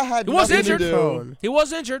injured. that had He was nothing injured. to do. Prone. He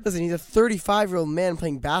was injured. Listen, he's a 35-year-old man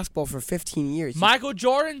playing basketball for 15 years. Michael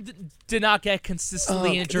Jordan did not get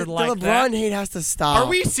consistently injured the like LeBron that. hate has to stop. Are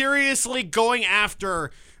we seriously going after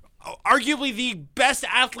arguably the best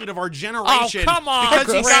athlete of our generation? Oh, come on,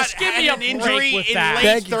 because he Chris. got Give me had a an break injury with in that. late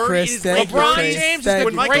Thank you, 30s. Chris. Thank you, LeBron Chris. James is Thank the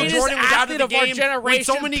When you, Michael greatest Jordan was out of athlete the of our game, generation. when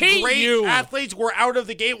so many great PU. athletes were out of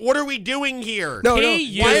the game, what are we doing here? No, PU.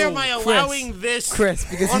 Why am I Chris. allowing this Chris,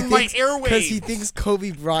 because on he my thinks airwaves? because he thinks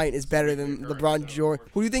Kobe Bryant is better than LeBron Jordan.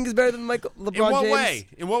 Who do you think is better than LeBron In what James? way?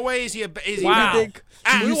 In what way is he? Wow. You think?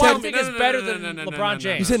 Who You do I said, think is better than LeBron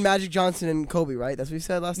James? you said Magic Johnson and Kobe, right? That's what you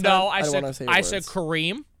said last time. No, I don't wanna said say your said words.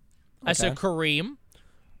 Kareem. I said Okay. Kareem,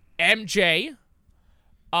 MJ.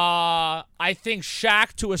 I think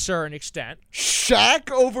Shaq to a certain extent.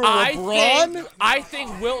 Shaq over LeBron? I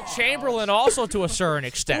think Wilt Chamberlain also to a certain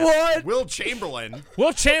extent. What? Will Chamberlain.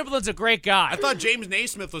 Wilt Chamberlain's a great guy. I thought James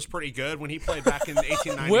Naismith was pretty good when he played back in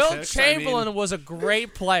 1896. Wilt Chamberlain was a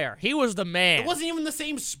great player. He was the man. It wasn't even the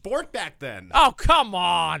same sport back then. Oh, come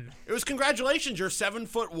on. It was congratulations. You're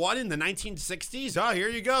 7'1" in the 1960s. Oh, here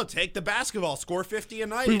you go. Take the basketball. Score 50 a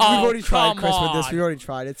night. We've Oh, already tried, come Chris, with this. on. We already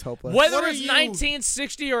tried. It's hopeless. Whether What are it's you-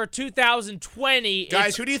 1960 or 2020,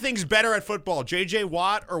 Guys, who do you think's better at football, J.J.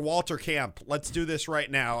 Watt or Walter Camp? Let's do this right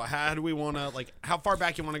now. How do we want to, how far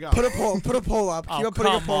back you want to go? Put a poll up. Oh, Keep on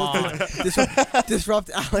putting a come poll. on.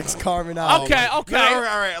 Disrupt Alex Carmenaty. Okay. No, all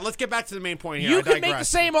right. Let's get back to the main point here. You I can make the digress.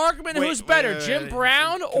 same argument Wait, who's wait, better, wait, Jim wait.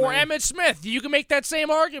 Brown Can or I- Emmitt Smith. You can make that same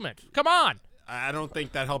argument. Come on. I don't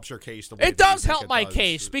think that helps your case. The way It that you does think help it my does.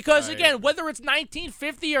 case because, Right. again, whether it's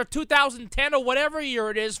 1950 or 2010 or whatever year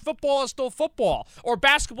it is, football is still football, or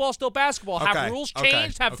basketball is still basketball. Okay, Have rules okay,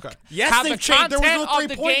 changed? Have Yes, have they've the changed. There was content no of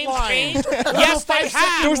the three-point game line. changed? There was Yes, no they 5 second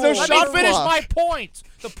have. There was no Let shot me finish clock. my point.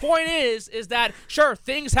 The point is that, sure,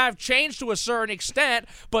 things have changed to a certain extent,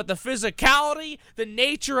 but the physicality, the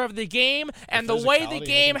nature of the game, and the way the physicality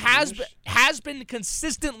game hasn't has been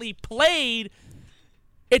consistently played,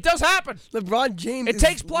 it does happen. LeBron James It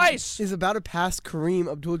takes place. is about to pass Kareem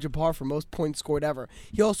Abdul-Jabbar for most points scored ever.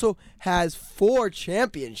 He also has 4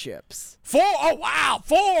 championships. 4? Oh, wow.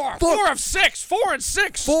 4. 4 of 6. 4 and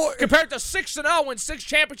 6. 4. Compared to 6-0 and 6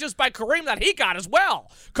 championships by Kareem that he got as well.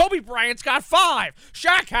 Kobe Bryant's got 5.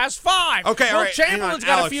 Shaq has 5. Okay, all Wilt right. hang on. Chamberlain's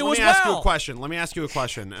got Alex, a few let as me ask you well. a question. Let me ask you a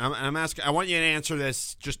question. I'm asking. I want you to answer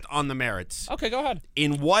this just on the merits. Okay, go ahead.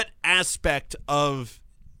 In what aspect of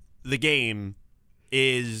the game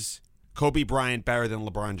is Kobe Bryant better than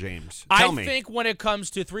LeBron James? Tell me. I think when it comes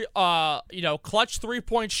to clutch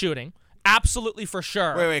 3-point shooting, absolutely for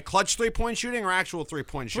sure. Wait. Clutch 3-point shooting or actual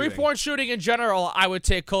 3-point shooting? 3-point shooting in general, I would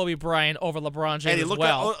take Kobe Bryant over LeBron James Eddie, as look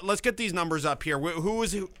well. let's get these numbers up here.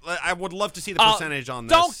 Who I would love to see the percentage on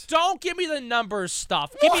this. Don't give me the numbers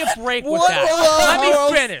stuff. Give me a break with What? that. Whoa.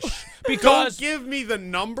 Let me finish. Because Don't give me the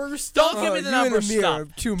numbers. Don't Oh, give me the you and numbers Amir stuff. are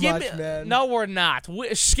too Give much, me- man. No, we're not.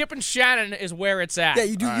 Skip and Shannon is where it's at. Yeah,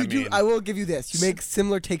 you do. I You do. mean- I will give you this. You make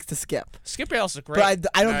similar takes to Skip, Skip Bayless is great. but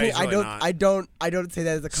I don't No, think he's really not. I don't say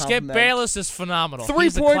that as a Skip compliment. Bayless is phenomenal.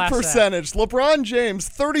 He's a 3-point class act. percentage. LeBron James,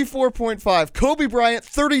 34.5. Kobe Bryant,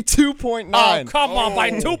 32.9. Oh, come on, by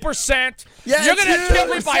 2%. Yeah, You're going to kill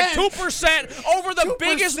me by 2%. 2% over the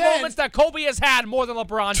biggest 2%. moments that Kobe has had more than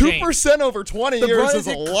LeBron James. 2% over 20 years LeBron is a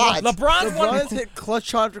hit lot. LeBron's LeBron won. has hit clutch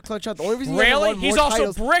shot after clutch shot. The only reason he Really? hasn't won He's more also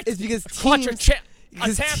titles bricked is because clutch teams. attempt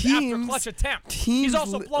after teams- clutch attempt. Teams, He's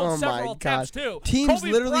also blown oh several my attempts God. too. Teams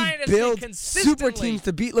Kobe literally Bryant has been build consistently- super teams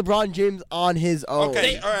to beat LeBron James on his own. Okay,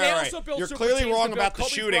 They- all right, they all also right. built You're super clearly teams wrong to about build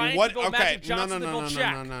the Kobe shooting. Bryant, What? to build Okay, Magic Johnson, to build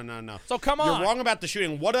Shaq. no. So come on. You're wrong about the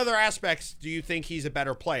shooting. What other aspects do you think he's a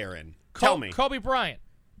better player in? Tell me. Kobe Bryant.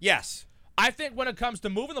 Yes. I think when it comes to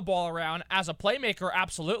moving the ball around as a playmaker,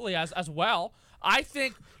 absolutely as well. I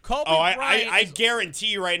think Kobe Bryant. I guarantee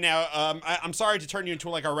you right now. I'm sorry to turn you into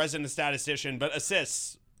like a resident statistician, but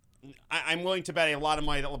assists. I'm willing to bet a lot of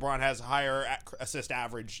money that LeBron has a higher assist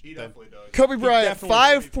average. He definitely does. Kobe Bryant, definitely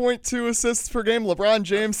 5.2 assists per game. LeBron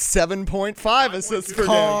James, 7.5 assists per game.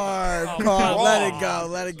 Carm, Oh, Carm, come let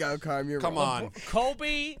on. it go, Carm. You're Come wrong. on.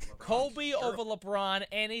 Kobe Kobe over LeBron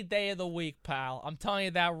any day of the week, pal. I'm telling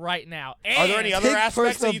you that right now. And Are there any other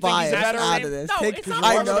aspects that you think he's bias better out in? of this. No, Take- it's not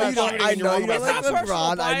I personal know you don't. bias. I know you don't It's like not personal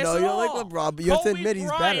LeBron. I bias know at you don't like all. LeBron, but you have to Kobe admit he's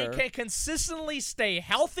Bryant better. can consistently stay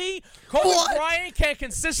healthy. Kobe What? Bryant can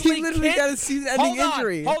consistently. He literally got a season-ending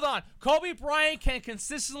injury. Hold on. Kobe Bryant can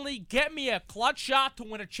consistently get me a clutch shot to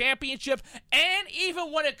win a championship, and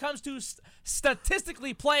even when it comes to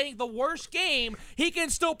statistically playing the worst game, he can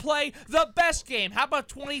still play the best game. How about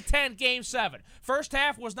 2010 Game 7? First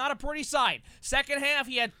half was not a pretty sight. Second half,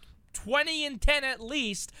 he had 20 and 10 at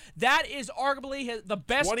least. That is arguably the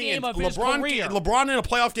best game of his career. LeBron in a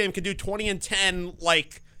playoff game could do 20 and 10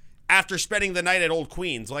 like after spending the night at Old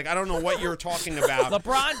Queens. Like, I don't know what you're talking about.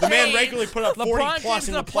 LeBron the man James- regularly put up 40 LeBron plus James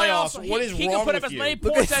in the playoffs. What is he wrong can put up with as you? many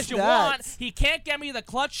Look points at as you that. want. He can't get me the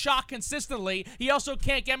clutch shot consistently. He also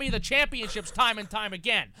can't get me the championships time and time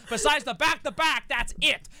again. Besides the back-to-back, that's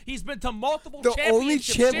it. He's been to multiple The only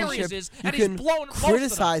championship championship series, you and he's can blown most of them.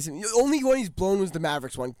 criticize him. The only one he's blown was the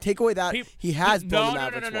Mavericks one. Take away that he has blown the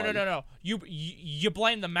Mavericks one. No. You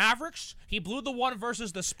blame the Mavericks. He blew the one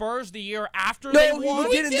versus the Spurs the year after No, they he won.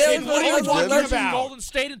 didn't. What are you That was talking legend. about? Golden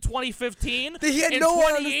State in 2015. He had in no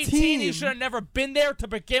one on 2018, his team. he should have never been there to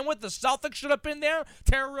begin with. The Celtics should have been there.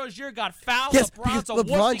 Terry Rozier got fouled. Yes, LeBron's a because wuss.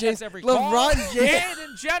 LeBron He James- gets every LeBron call. James- And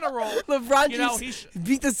in general, LeBron you know, James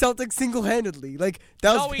beat the Celtics single-handedly. Like,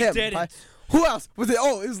 that was No, he him. didn't. Who else? Was it?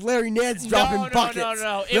 Oh, it was Larry Nance dropping buckets.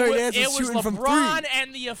 No. Larry It Nance was shooting from LeBron three.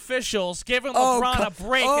 and the officials giving Oh, LeBron a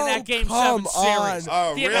break in that Game 7 series.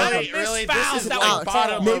 Oh, The amount of really? missed This fouls is that like were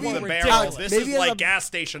bottom called of were the barrel. ridiculous. This Maybe is as like a- gas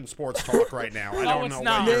station sports talk right now. I No, don't it's know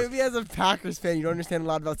not. what you're... Maybe as a Packers fan, you don't understand a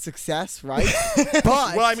lot about success, right? But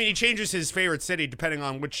Well, I mean, he changes his favorite city depending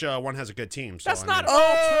on which one has a good team. So, That's I not mean,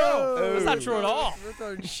 all true. That's not true at all. We're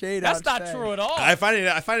throwing shade That's out not there. true at all. I find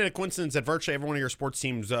it a coincidence that virtually every one of your sports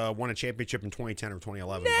teams won a championship in 2010 or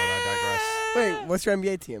 2011. But I digress. Wait, what's your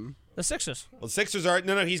NBA team? The Sixers. Well, the Sixers are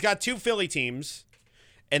no. He's got two Philly teams,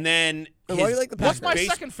 and then Why do you like the What's Packers? my base-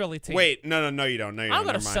 second Philly team? Wait, no, you don't. No, you I'm don't.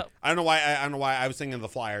 gonna Never mind. sell- I don't know why. I don't know why I was thinking of the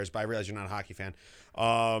Flyers, but I realize you're not a hockey fan.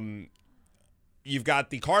 You've got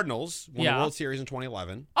the Cardinals won the Yeah. World Series in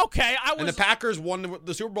 2011, Okay, I and the was. Packers won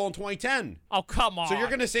the Super Bowl in 2010. Oh, come on. So you're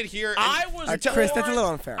gonna sit here? And, I was Chris, that's a born- little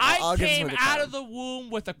unfair. I I'll give this came one to out Kyle. of the womb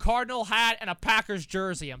with a Cardinal hat and a Packers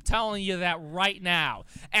jersey. I'm telling you that right now.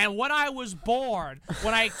 And when I was born,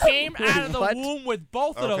 when I came out of the What? womb with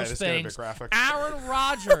both of Okay, those this is getting a bit things, graphic.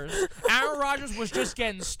 Aaron Rodgers was just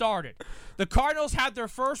getting started. The Cardinals had their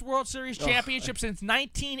first World Series championship since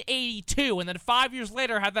 1982, and then 5 years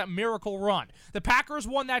later had that miracle run. The Packers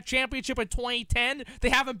won that championship in 2010. They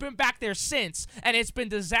haven't been back there since, and it's been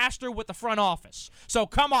disaster with the front office. So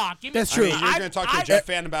come on, give me. That's I true. mean, you're gonna talk to a Jet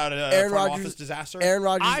fan about Aaron front Rodgers- office disaster? Aaron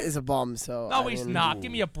Rodgers I- is a bum, so No, I he's mean, not.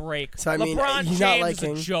 Give me a break. So, I mean, LeBron he's not James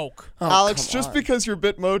liking- is a joke. Oh, Alex, come just on. because your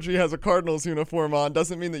Bitmoji has a Cardinals uniform on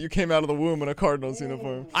doesn't mean that you came out of the womb in a Cardinals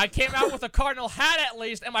uniform. I came out with a Cardinal hat at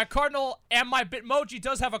least, and my Bitmoji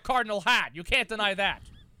does have a Cardinal hat. You can't deny that.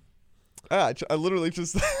 I literally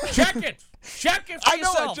just. Check it. Check it for I know.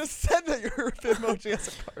 yourself. I just said that your Bitmoji has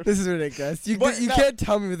a Cardinals. This is ridiculous. You But no. can't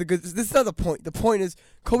tell me with the good. This is not the point. The point is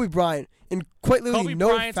Kobe Bryant, in quite literally Kobe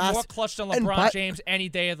no Bryant's fast. more clutch than and LeBron by- James any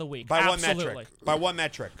day of the week. By what Absolutely. metric? By what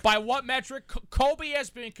metric? By what metric? Kobe has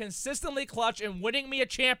been consistently clutch in winning me a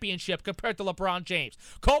championship compared to LeBron James.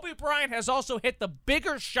 Kobe Bryant has also hit the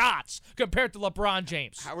bigger shots compared to LeBron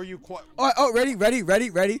James. How are you?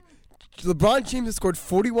 Ready. LeBron James has scored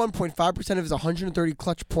 41.5% of his 130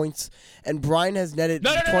 clutch points, and Bryant has netted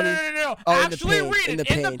No. 20. Oh, in the Actually paint, read it in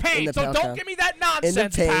the in the paint. So paint, don't okay. give me that In the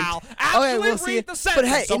nonsense, paint. pal. Actually Okay, we'll see. read the sentence,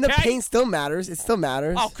 But hey, in the okay? paint still matters. It still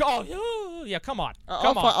matters. Yeah, come on.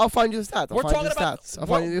 Come on. I'll find you the stats. We're talking I'll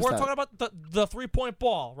talking about the 3-point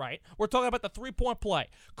ball, right? We're talking about the 3-point play.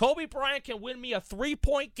 Kobe Bryant can win me a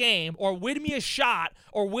 3-point game, or win me a shot,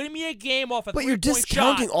 or win me a game off a But 3-point you're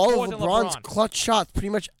discounting shot all more of than LeBron's LeBron. clutch shots pretty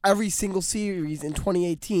much every single series in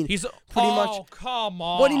 2018. He's pretty much. Come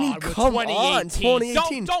on. What do you mean? with Come on,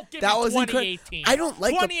 2018. Don't give that me was 2018. I don't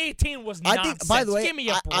like. 2018 was I nonsense. think. By the way, give me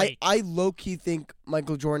a break. I low key think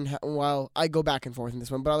Michael Jordan. Well, I go back and forth in this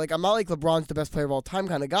one, but I'm not like LeBron's the best player of all time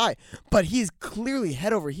kind of guy. But he's clearly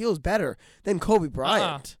head over heels better than Kobe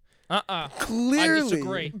Bryant. Clearly. I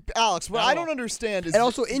disagree. Alex, what I don't understand is. And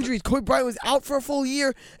also injuries. Kobe Bryant was out for a full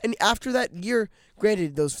year, and after that year,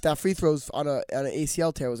 granted, that free throws on an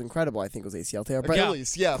ACL tear was incredible. I think it was ACL tear, but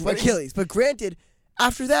Achilles, yeah. But Achilles. But granted,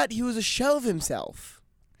 after that, he was a shell of himself.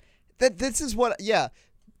 This is what, yeah.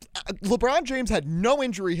 LeBron James had no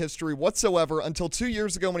injury history whatsoever until 2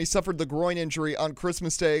 years ago when he suffered the groin injury on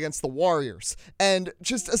Christmas Day against the Warriors. And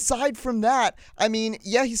just aside from that, I mean,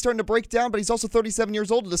 yeah, he's starting to break down, but he's also 37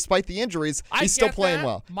 years old despite the injuries. He's still playing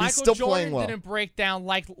well. He's still playing well. Michael Jordan didn't break down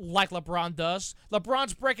like LeBron does.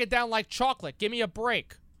 LeBron's breaking down like chocolate. Give me a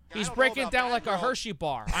break. He's breaking down like a Hershey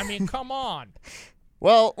bar. I mean, come on.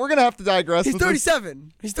 Well, we're going to have to digress. He's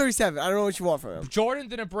 37. He's 37. I don't know what you want from him. Jordan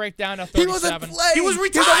didn't break down at 37. He wasn't playing. He was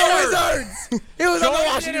retired. He was on the Wizards. He was on the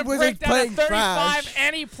Washington Wizards playing at 35, trash.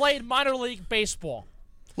 and he played minor league baseball.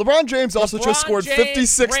 LeBron James also just scored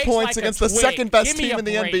 56 points against the second-best team in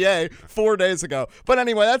the NBA 4 days ago. But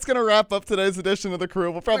anyway, that's going to wrap up today's edition of The Crew.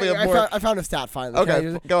 We'll probably have more. I found a stat finally.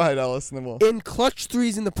 Okay, go ahead, Ellis, and then we'll. In clutch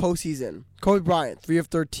threes in the postseason, Kobe Bryant, 3 of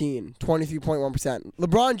 13, 23.1%.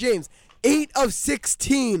 LeBron James, 8 of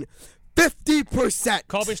 16, 50%.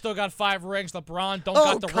 Kobe still got 5 rings. LeBron don't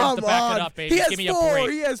got the ring to back it up, baby. Give me 4. a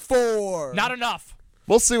break. He has 4. Not enough.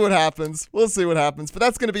 We'll see what happens. But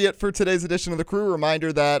that's going to be it for today's edition of The Crew.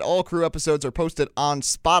 Reminder that all Crew episodes are posted on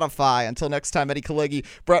Spotify. Until next time, Eddie Kalegi,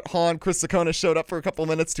 Brett Hawn, Chris Tsakonas showed up for a couple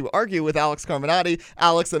minutes to argue with Carmenaty,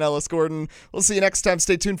 Alex and Ellis Gordon. We'll see you next time.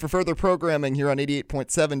 Stay tuned for further programming here on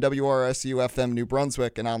 88.7 WRSU FM New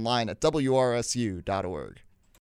Brunswick and online at WRSU.org.